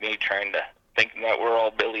kids like me thinking that we're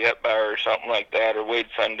all Billy Etbauer or something like that, or Wade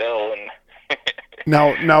Sundell, and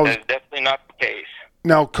Now that's definitely not the case.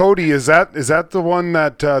 Now, Cody, is that the one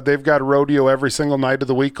that they've got a rodeo every single night of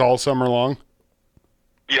the week all summer long?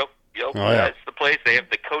 Yep. Oh, yeah. It's the place. They have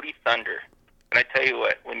the Cody Thunder, and I tell you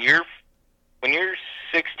what, when you're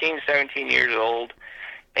 16, 17 years old,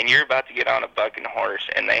 and you're about to get on a bucking horse,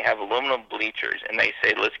 and they have aluminum bleachers, and they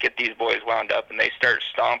say, let's get these boys wound up, and they start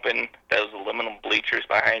stomping those aluminum bleachers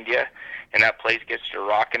behind you, and that place gets to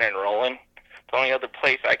rocking and rolling. The only other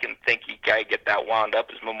place I can think you gotta get that wound up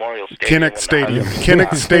is Memorial Stadium. Kinnick Stadium.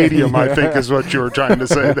 Kinnick Stadium, I think, is what you were trying to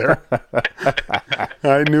say there.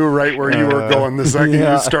 I knew right where you were going the second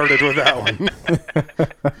you started with that one.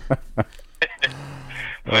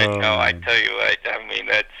 But no, I tell you what, I mean,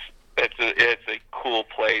 it's a cool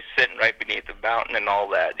place, sitting right beneath the mountain and all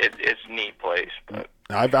that. It's a neat place. But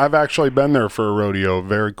I've actually been there for a rodeo.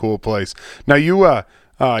 Very cool place. Now you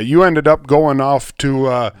ended up going off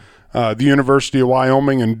to the University of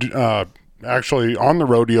Wyoming and actually on the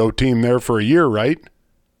rodeo team there for a year, right?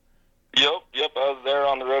 Yep. I was there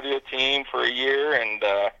on the rodeo team for a year, and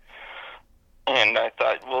I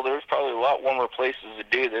thought, well, there's probably a lot warmer places to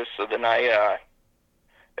do this. So then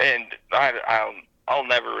I'll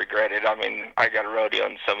never regret it. I mean, I got a rodeo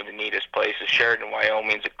in some of the neatest places. Sheridan,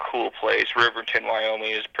 Wyoming is a cool place. Riverton,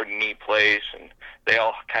 Wyoming is a pretty neat place, and they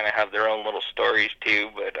all kind of have their own little stories too.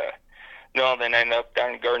 But no, then I ended up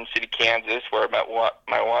down in Garden City, Kansas, where I met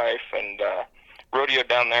my wife, and rodeo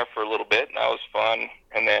down there for a little bit, and that was fun.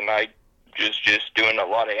 And then I just doing a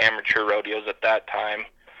lot of amateur rodeos at that time.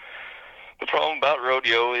 The problem about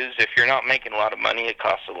rodeo is if you're not making a lot of money, it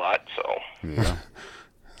costs a lot. So Yeah.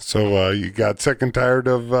 So you got sick and tired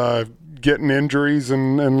of getting injuries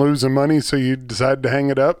and losing money, so you decided to hang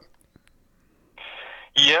it up?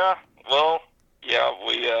 Yeah, well, yeah,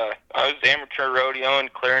 I was amateur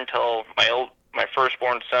rodeoing clear until my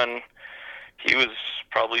firstborn son. He was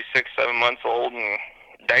probably 6-7 months old, and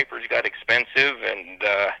diapers got expensive, and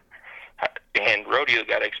rodeo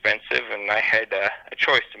got expensive, and I had a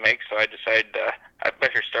choice to make. So I decided I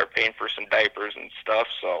better start paying for some diapers and stuff.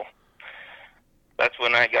 So that's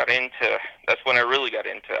when I really got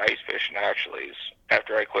into ice fishing. Actually, is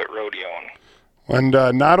after I quit rodeoing. And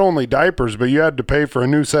not only diapers, but you had to pay for a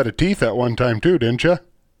new set of teeth at one time too, didn't you?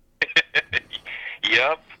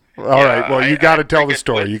 Yep. All right. Well, you got to tell the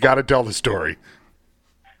story. You got to tell the story.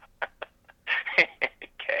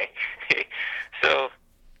 Okay. So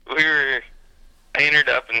I ended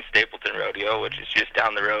up in Stapleton Rodeo, which is just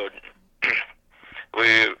down the road.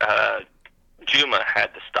 Juma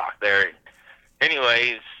had the stock there.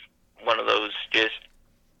 Anyways, one of those just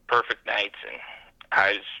perfect nights, and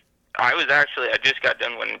I just got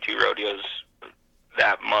done winning 2 rodeos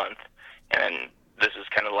that month, and this is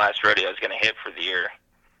kind of the last rodeo I was going to hit for the year.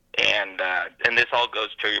 And this all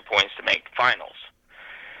goes to your points to make finals.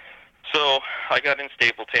 So I got in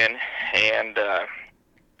Stapleton, and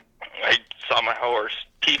I saw my horse,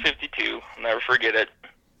 T52, I'll never forget it,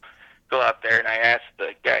 go out there, and I asked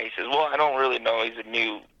the guy, he says, well, I don't really know, he's a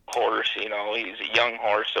new horse, he's a young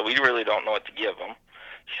horse, so we really don't know what to give him.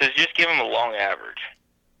 He says, just give him a long average.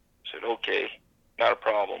 I said, okay, not a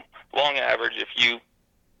problem. Long average, if you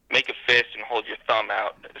make a fist and hold your thumb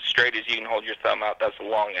out, as straight as you can hold your thumb out, that's a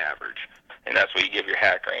long average, and that's what you give your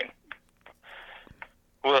hack rein.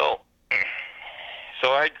 Well,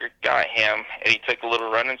 so I got him, and he took a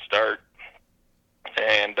little run and start,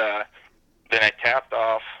 and then I tapped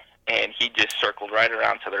off, and he just circled right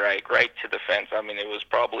around to the right to the fence. I mean, it was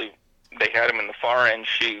probably, they had him in the far end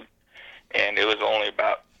chute, and it was only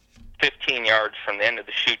about 15 yards from the end of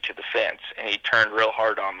the chute to the fence, and he turned real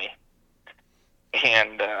hard on me.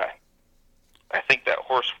 And I think that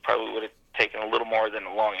horse probably would have taken a little more than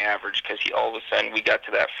a long average, because all of a sudden we got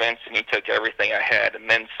to that fence, and he took everything I had and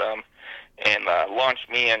then some, and launched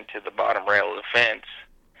me into the bottom rail of the fence,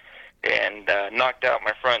 and knocked out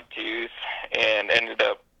my front tooth, and ended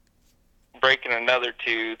up breaking another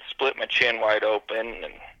tooth, split my chin wide open,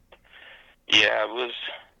 and yeah,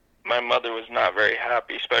 my mother was not very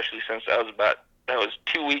happy, especially since that was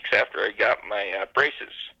 2 weeks after I got my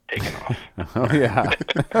braces taken off. Oh, yeah.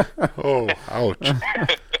 Oh, ouch.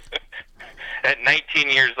 At 19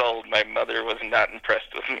 years old, my mother was not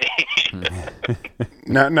impressed with me.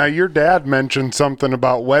 Now, your dad mentioned something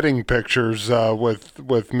about wedding pictures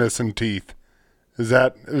with missing teeth. Is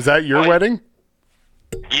that your wedding?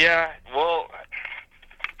 Yeah, well,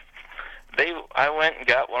 I went and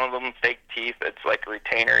got one of them fake teeth. It's like a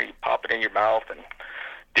retainer. You pop it in your mouth and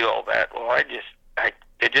do all that. Well, it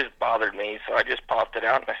just bothered me, so I just popped it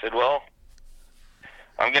out, and I said, well,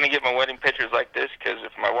 I'm going to get my wedding pictures like this, because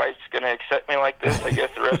if my wife's going to accept me like this, I guess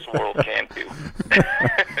the rest of the world can too.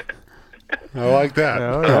 I like that.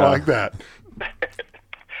 Oh, yeah. I like that.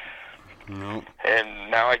 Nope. And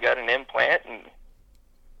now I got an implant, and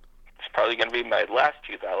it's probably going to be my last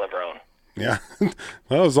tooth I'll ever own. Yeah.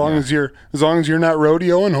 Well, as long as you're not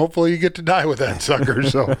rodeoing, hopefully you get to die with that sucker.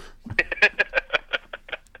 So.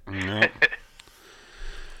 Nope.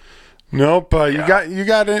 Nope. You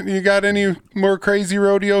got any more crazy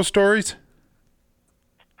rodeo stories?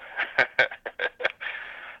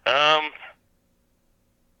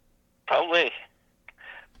 Probably Hey,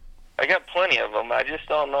 I got plenty of them. I just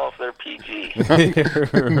don't know if they're PG.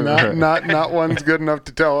 not one's good enough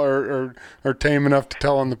to tell or tame enough to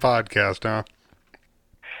tell on the podcast, huh?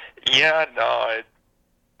 Yeah, no,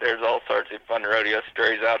 there's all sorts of fun rodeo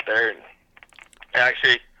stories out there. And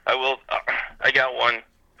actually, I got one.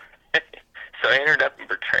 So I ended up in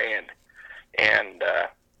Bertrand, and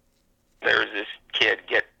there was this kid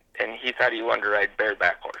and he thought he wanted to ride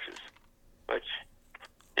bareback horses, which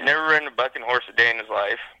he'd never ridden a bucking horse a day in his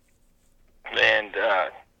life. And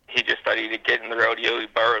he just thought he'd get in the rodeo. He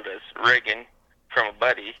borrowed his rigging from a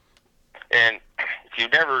buddy. And if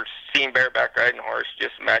you've never seen bareback riding a horse,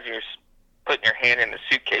 just imagine you're putting your hand in a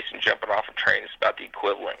suitcase and jumping off a train. It's about the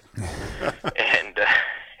equivalent. And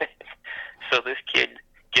so this kid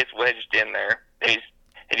gets wedged in there. And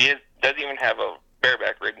he doesn't even have a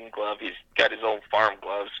bareback rigging glove. He's got his old farm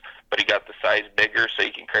gloves, but he got the size bigger so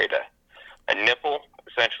he can create a nipple,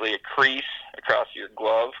 essentially a crease across your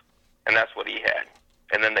glove. And that's what he had.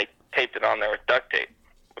 And then they taped it on there with duct tape,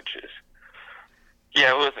 which is,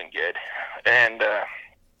 it wasn't good. And the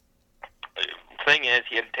thing is,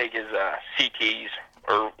 he had to take his CTs,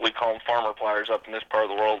 or we call them farmer pliers up in this part of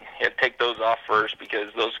the world. He had to take those off first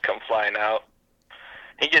because those come flying out.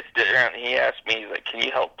 He gets there and he asked me, he's like, can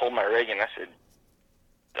you help pull my rig? And I said,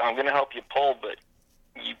 I'm going to help you pull, but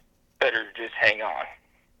you better just hang on.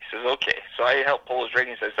 He says, okay. So I helped pull his rig,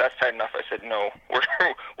 and he says, that's tight enough. I said, no,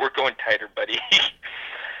 we're going tighter, buddy.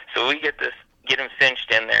 So we get him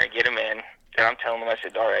cinched in there, get him in, and I'm telling him, I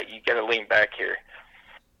said, all right, you got to lean back here.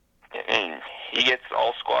 And he gets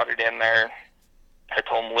all squatted in there. I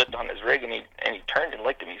told him lift on his rig, and he turned and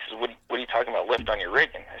looked at me. He says, what are you talking about, lift on your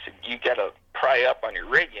rigging? I said, you got to pry up on your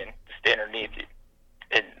rigging to stay underneath you.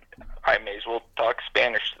 And I may as well talk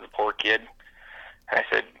Spanish to the poor kid. I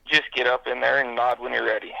said, just get up in there and nod when you're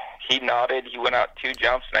ready. He nodded. He went out 2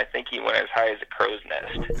 jumps, and I think he went as high as a crow's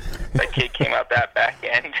nest. That kid came out that back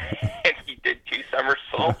end, and he did 2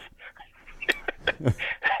 somersaults.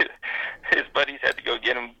 His buddies had to go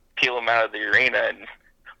get him, peel him out of the arena, and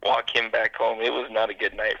walk him back home. It was not a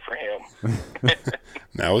good night for him.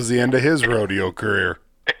 That was the end of his rodeo career.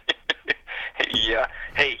 Yeah.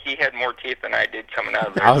 Hey, he had more teeth than I did coming out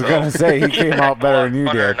of there. I was going to say, he came out better than you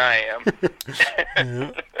did. Than I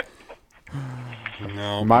am.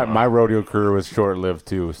 No, my rodeo career was short-lived,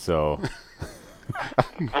 too, so.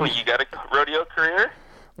 Well, you got a rodeo career?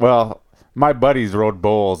 Well, my buddies rode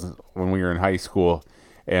bulls when we were in high school,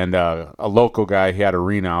 and a local guy, he had an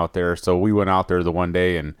arena out there, so we went out there the one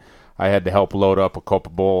day, and I had to help load up a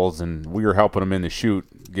couple bulls, and we were helping them in the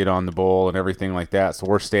chute, get on the bull and everything like that. So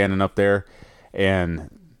we're standing up there, and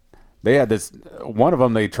they had this one of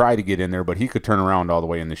them. They tried to get in there, but he could turn around all the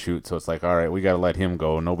way in the chute. So it's like, all right, we got to let him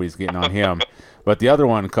go. Nobody's getting on him. But the other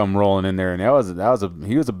one come rolling in there, and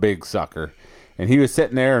he was a big sucker, and he was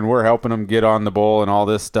sitting there, and we're helping him get on the bull and all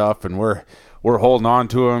this stuff, and we're holding on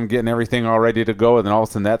to him, getting everything all ready to go, and then all of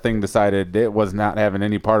a sudden that thing decided it was not having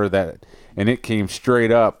any part of that, and it came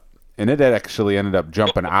straight up. And it actually ended up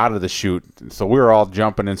jumping out of the chute. So we were all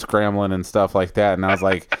jumping and scrambling and stuff like that. And I was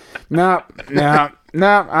like, nah,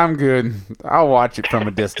 I'm good. I'll watch it from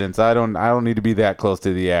a distance. I don't need to be that close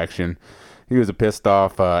to the action. He was a pissed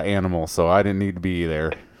off animal, so I didn't need to be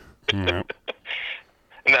there. Yeah.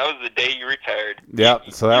 And that was the day you retired.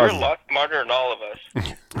 Yep. So that was a lot smarter than all of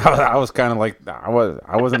us. I was kind of like I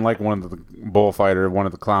wasn't like one of the bullfighter, one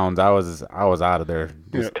of the clowns. I was out of there.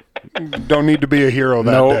 Just, don't need to be a hero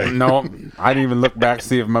that day. No. I didn't even look back to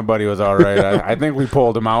see if my buddy was all right. I think we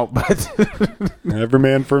pulled him out, but every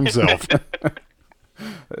man for himself.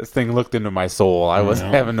 This thing looked into my soul. I was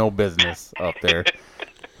having no business up there.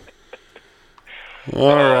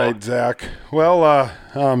 All right, Zach. Well,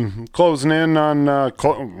 closing in on,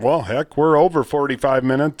 heck, we're over 45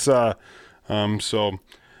 minutes. So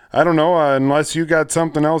I don't know, unless you got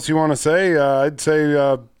something else you want to say, I'd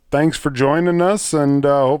say thanks for joining us, and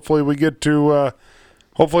hopefully we get to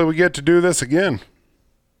do this again.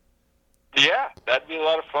 Yeah, that'd be a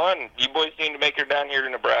lot of fun. You boys need to make it down here to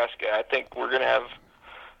Nebraska. I think we're gonna have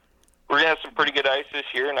some pretty good ice this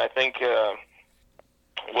year, and I think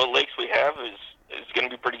what lakes we have is going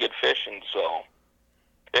to be pretty good fishing. So,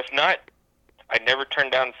 if not, I'd never turn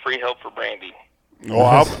down free help for Brandy.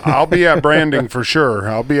 Well, I'll be at branding for sure.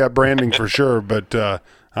 But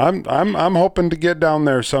I'm hoping to get down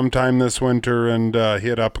there sometime this winter and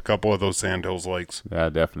hit up a couple of those Sandhills lakes. Yeah,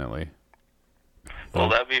 definitely. Well,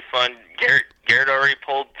 that'd be fun. Garrett already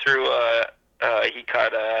pulled through. He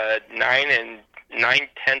caught 9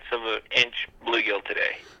 9/10 of an inch bluegill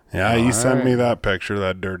today. Yeah, he sent me that picture,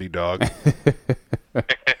 that dirty dog.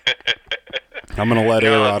 I'm going to let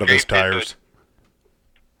air out of his tires.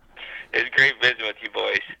 It's great visiting with you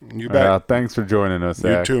boys. You bet. Thanks for joining us,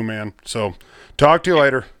 You Zach. too, man. So, talk to you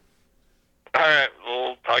later. All right,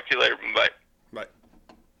 we'll talk to you later. Bye. Bye.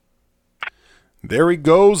 There he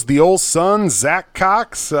goes, the old son, Zack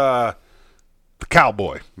Cox, the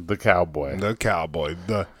cowboy. The cowboy. The cowboy.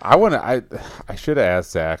 I should have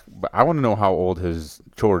asked Zach, but I want to know how old his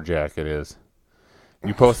chore jacket is.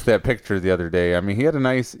 You posted that picture the other day. I mean, he had a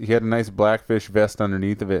nice blackfish vest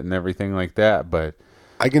underneath of it and everything like that, but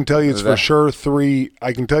I can tell you it's for sure 3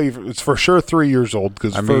 years old,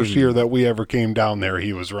 because first year that we ever came down there,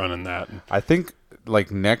 he was running that. I think,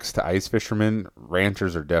 like, next to ice fishermen,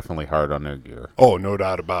 ranchers are definitely hard on their gear. Oh, no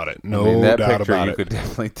doubt about it. That picture, you could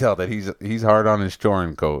definitely tell that he's hard on his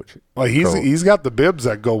shoring coach. Well, he's got the bibs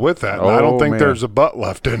that go with that. And I don't think there's a butt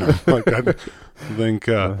left in him. Like, I think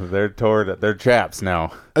they're chaps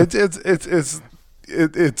now.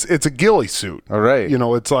 It's a ghillie suit. All right. You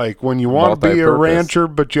know, it's like when you want to be a rancher,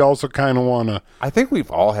 but you also kind of want to. I think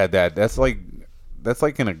we've all had that. That's like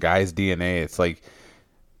in a guy's DNA. It's like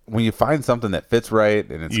when you find something that fits right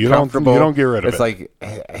and it's comfortable, you don't get rid of it. It's like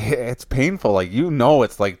it's painful. Like,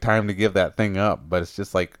 it's like time to give that thing up, but it's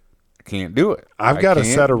just like I can't do it. I've got a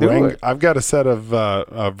set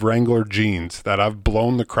of Wrangler jeans that I've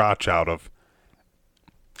blown the crotch out of.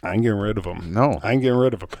 I ain't getting rid of them. No. I ain't getting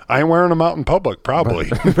rid of them. I ain't wearing them out in public, probably.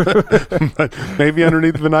 But maybe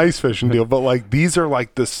underneath of an ice fishing deal. But, like, these are,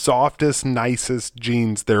 like, the softest, nicest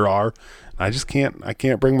jeans there are. I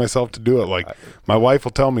can't bring myself to do it. Like, my wife will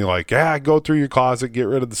tell me, like, go through your closet, get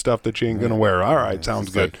rid of the stuff that you ain't going to wear. All right, sounds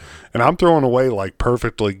good. And I'm throwing away, like,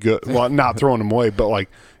 perfectly good. Well, not throwing them away, but, like,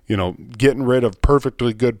 getting rid of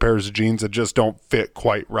perfectly good pairs of jeans that just don't fit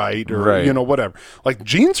quite right, or, whatever. Like,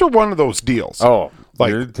 jeans are one of those deals. Oh, like,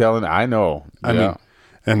 you're telling, I know. I mean,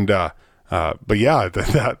 and, but yeah,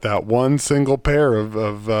 that one single pair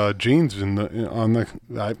of jeans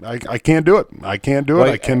I can't do it. I can't do it.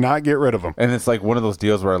 I cannot get rid of them. And it's like one of those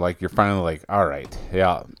deals where, like, you're finally like, all right,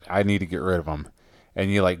 yeah, I need to get rid of them.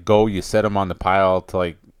 And you, like, you set them on the pile to,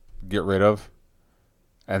 like, get rid of.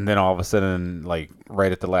 And then all of a sudden, like, right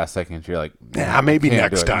at the last second, you're like, maybe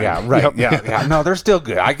next time. Yeah, right. Yep. Yeah. No, they're still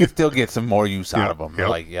good. I can still get some more use out of them. Yep.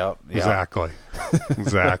 Like, yep. Exactly.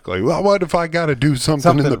 Exactly. Well, what if I got to do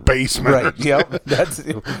something in the basement? Right. Yep.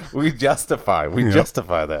 We justify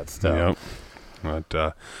that stuff. Yep.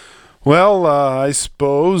 But, I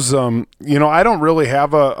suppose, I don't really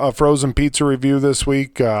have a frozen pizza review this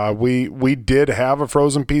week. We did have a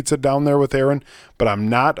frozen pizza down there with Aaron, but I'm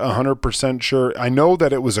not 100% sure. I know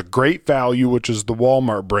that it was a Great Value, which is the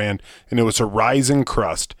Walmart brand, and it was a rising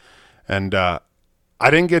crust. And I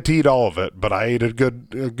didn't get to eat all of it, but I ate a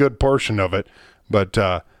good portion of it. But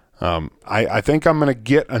I think I'm going to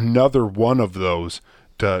get another one of those.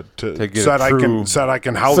 To get so that I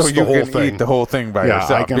can house the whole thing. So you can eat the whole thing by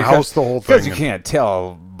yourself. I can house the whole thing. Because you can't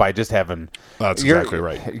tell by just having. That's exactly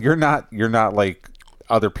right. You're not like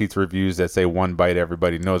other pizza reviews that say one bite,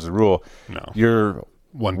 everybody knows the rule. No. You're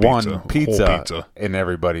one pizza, and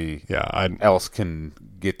everybody else can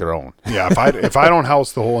get their own. Yeah, if I don't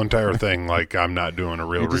house the whole entire thing, like, I'm not doing a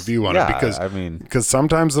real review on it, because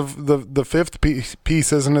sometimes the fifth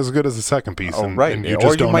piece isn't as good as the second piece. Oh, right. And you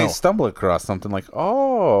just don't might know. stumble across something like,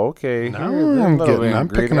 okay. I'm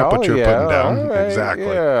picking up what you're putting down. Right, exactly.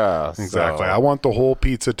 Yeah. Exactly. I want the whole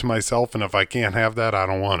pizza to myself, and if I can't have that, I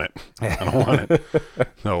don't want it. I don't want it.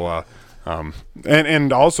 So,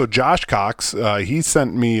 and also Josh Cox, he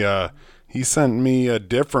sent me a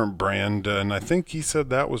different brand, and I think he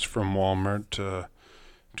said that was from Walmart.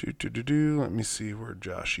 Let me see where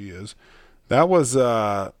Joshy is. That was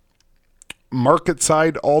Market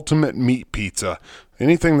Side Ultimate Meat Pizza.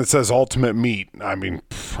 Anything that says Ultimate Meat, I mean,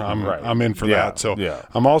 I'm in for that. So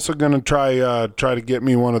I'm also going to try to get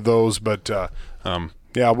me one of those, but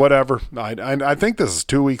whatever. I think this is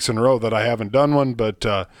 2 weeks in a row that I haven't done one, but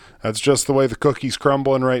that's just the way the cookie's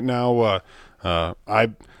crumbling right now. I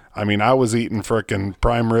was eating frickin'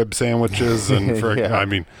 prime rib sandwiches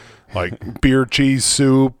and like beer cheese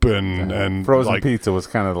soup and frozen pizza was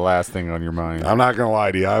kind of the last thing on your mind. I'm not gonna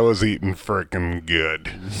lie to you, I was eating frickin' good.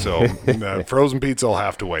 So frozen pizza will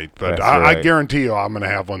have to wait, but I guarantee you I'm gonna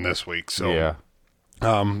have one this week. So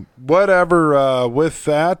whatever. With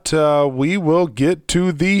that, we will get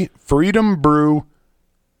to the Freedom Brew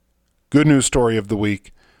good news story of the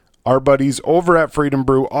week. Our buddies over at Freedom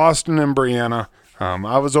Brew, Austin and Brianna.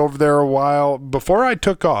 I was over there a while before I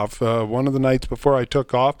took off. One of the nights before I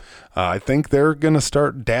took off, I think they're going to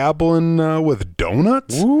start dabbling with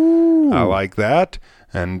donuts. Ooh. I like that.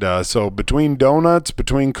 And so between donuts,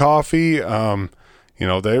 between coffee, they're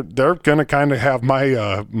going to kind of have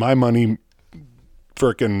my money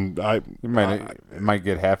freaking You might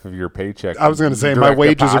get half of your paycheck. I was going to say my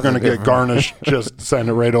wages are going to get garnished. Just send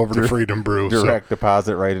it right over to Freedom Brew. Direct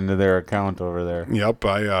deposit right into their account over there. Yep.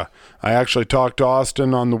 I actually talked to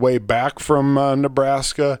Austin on the way back from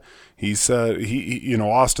Nebraska. He said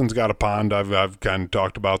Austin's got a pond. I've kind of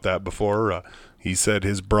talked about that before. He said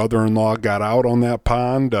his brother-in-law got out on that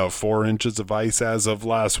pond, 4 inches of ice as of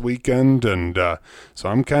last weekend, and so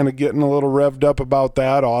I'm kind of getting a little revved up about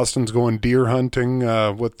that. Austin's going deer hunting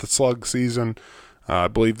with the slug season, I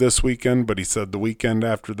believe this weekend, but he said the weekend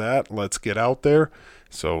after that, let's get out there.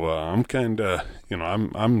 So I'm kind of,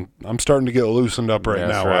 I'm starting to get loosened up right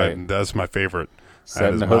now. Right. That's my favorite.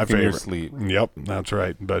 Setting the hook in your sleep. Yep, that's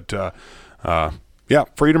right. But yeah,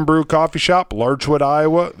 Freedom Brew Coffee Shop, Larchwood,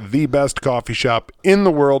 Iowa, the best coffee shop in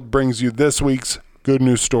the world, brings you this week's good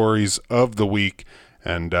news stories of the week.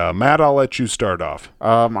 And Matt, I'll let you start off.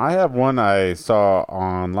 I have one I saw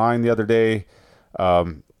online the other day,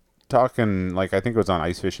 talking, like I think it was on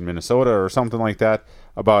Ice Fish in Minnesota or something like that,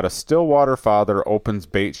 about a Stillwater father opens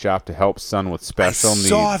bait shop to help son with special needs. I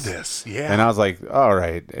saw this, yeah. And I was like, all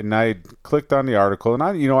right. And I clicked on the article, and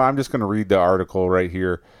I'm just going to read the article right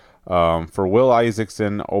here. For Will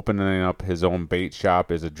Isaacson, opening up his own bait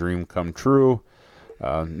shop is a dream come true.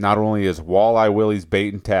 Not only is Walleye Willie's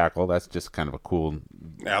Bait and Tackle, that's just kind of a cool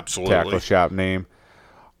tackle shop name,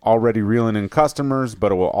 already reeling in customers,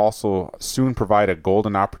 but it will also soon provide a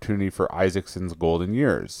golden opportunity for Isaacson's golden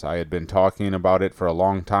years. I had been talking about it for a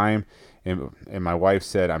long time, and my wife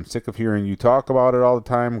said, I'm sick of hearing you talk about it all the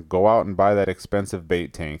time. Go out and buy that expensive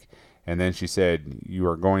bait tank. And then she said, you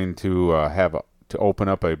are going to to open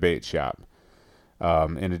up a bait shop.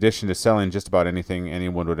 In addition to selling just about anything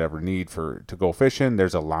anyone would ever need to go fishing,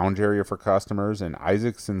 there's a lounge area for customers and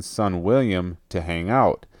Isaacson's son William to hang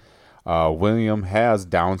out. William has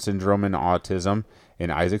Down syndrome and autism,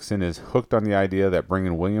 and Isaacson is hooked on the idea that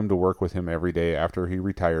bringing William to work with him every day after he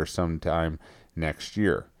retires sometime next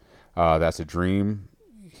year. That's a dream.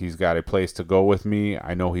 He's got a place to go with me.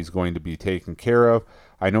 I know he's going to be taken care of.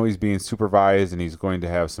 I know he's being supervised, and he's going to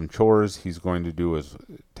have some chores he's going to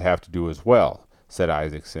have to do as well, said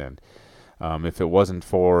Isaacson. If it wasn't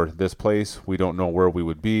for this place, we don't know where we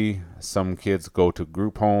would be. Some kids go to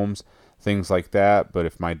group homes, things like that, but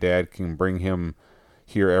if my dad can bring him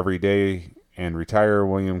here every day and retire,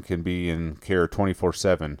 William can be in care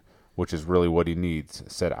 24/7, which is really what he needs,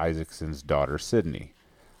 said Isaacson's daughter, Sydney.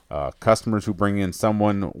 Customers who bring in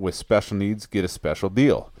someone with special needs get a special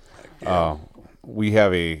deal. We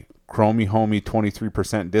have a Chromie Homie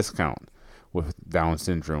 23% discount with Down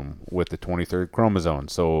syndrome with the 23rd chromosome.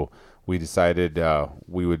 So we decided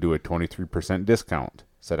we would do a 23% discount,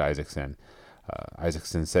 said Isaacson.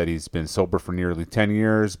 Isaacson said he's been sober for nearly 10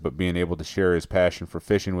 years, but being able to share his passion for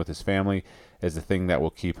fishing with his family is the thing that will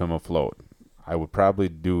keep him afloat. I would probably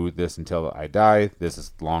do this until I die. This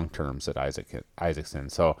is long term, said Isaacson.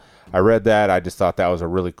 So I read that. I just thought that was a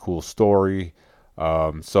really cool story.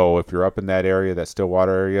 So if you're up in that area, that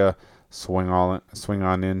Stillwater area, swing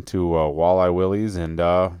on into Walleye Willie's and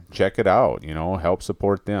check it out. Help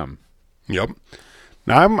support them. Yep.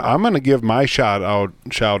 Now I'm going to give my shout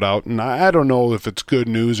out, and I don't know if it's good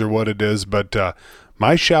news or what it is, but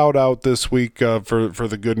my shout out this week for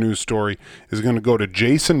the good news story is going to go to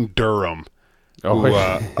Jason Durham. Who,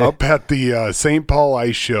 up at the St. Paul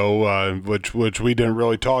Ice Show, which we didn't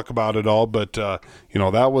really talk about at all, but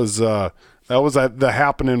that was at the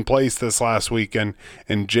happening place this last weekend,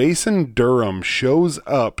 and Jason Durham shows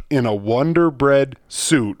up in a Wonder Bread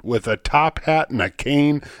suit with a top hat and a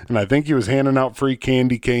cane, and I think he was handing out free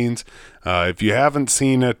candy canes. If you haven't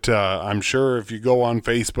seen it, I'm sure if you go on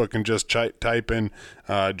Facebook and just type in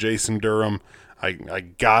Jason Durham, I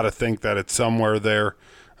gotta think that it's somewhere there.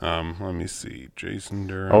 Let me see, Jason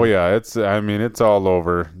Durham. Oh yeah, it's all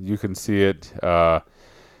over. You can see it. Oh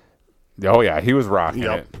yeah, he was rocking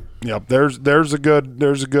it. Yep. There's a good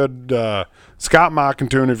Scott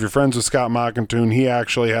Mockington. If you're friends with Scott Mockington, he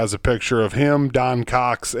actually has a picture of him, Don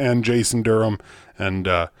Cox, and Jason Durham, and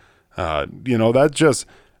that's just.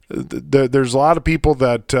 There's a lot of people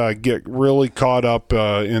that get really caught up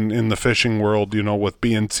in the fishing world, with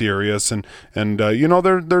being serious, and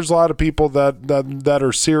there's a lot of people that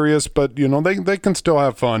are serious, but they can still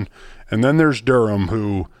have fun. And then there's Durham,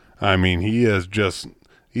 who he is just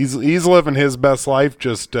he's living his best life.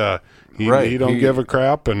 Just he don't give a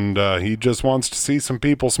crap, and he just wants to see some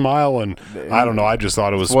people smile. And I don't know, I just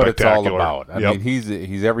thought it was spectacular. What it's all about. I mean,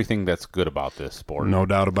 he's everything that's good about this sport. No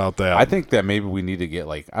doubt about that. I think that maybe we need to get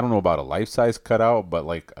I don't know about a life size cutout, but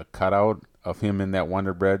a cutout of him in that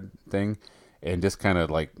Wonder Bread thing, and just kind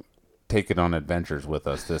of take it on adventures with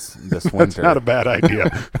us this winter. That's not a bad idea.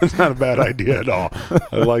 That's not a bad idea at all.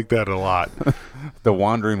 I like that a lot. The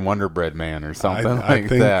Wandering Wonder Bread Man or something I think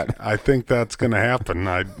that. I think that's going to happen.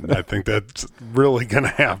 I think that's really going to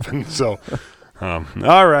happen. So,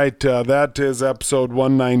 all right, that is episode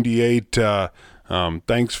 198.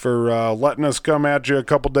 Thanks for letting us come at you a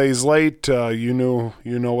couple days late. You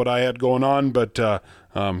know what I had going on, but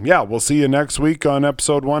yeah, we'll see you next week on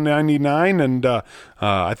episode 199, and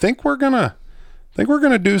I think we're gonna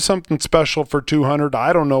do something special for 200.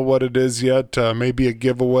 I don't know what it is yet. Maybe a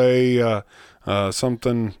giveaway,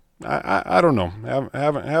 something. I don't know.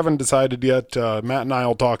 Haven't decided yet. Matt and I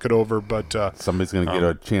will talk it over, but Somebody's going to get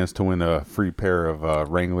a chance to win a free pair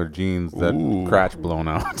of Wrangler jeans that crotch blown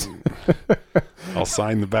out. I'll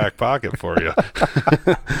sign the back pocket for you.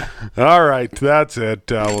 All right, that's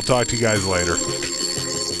it. We'll talk to you guys later.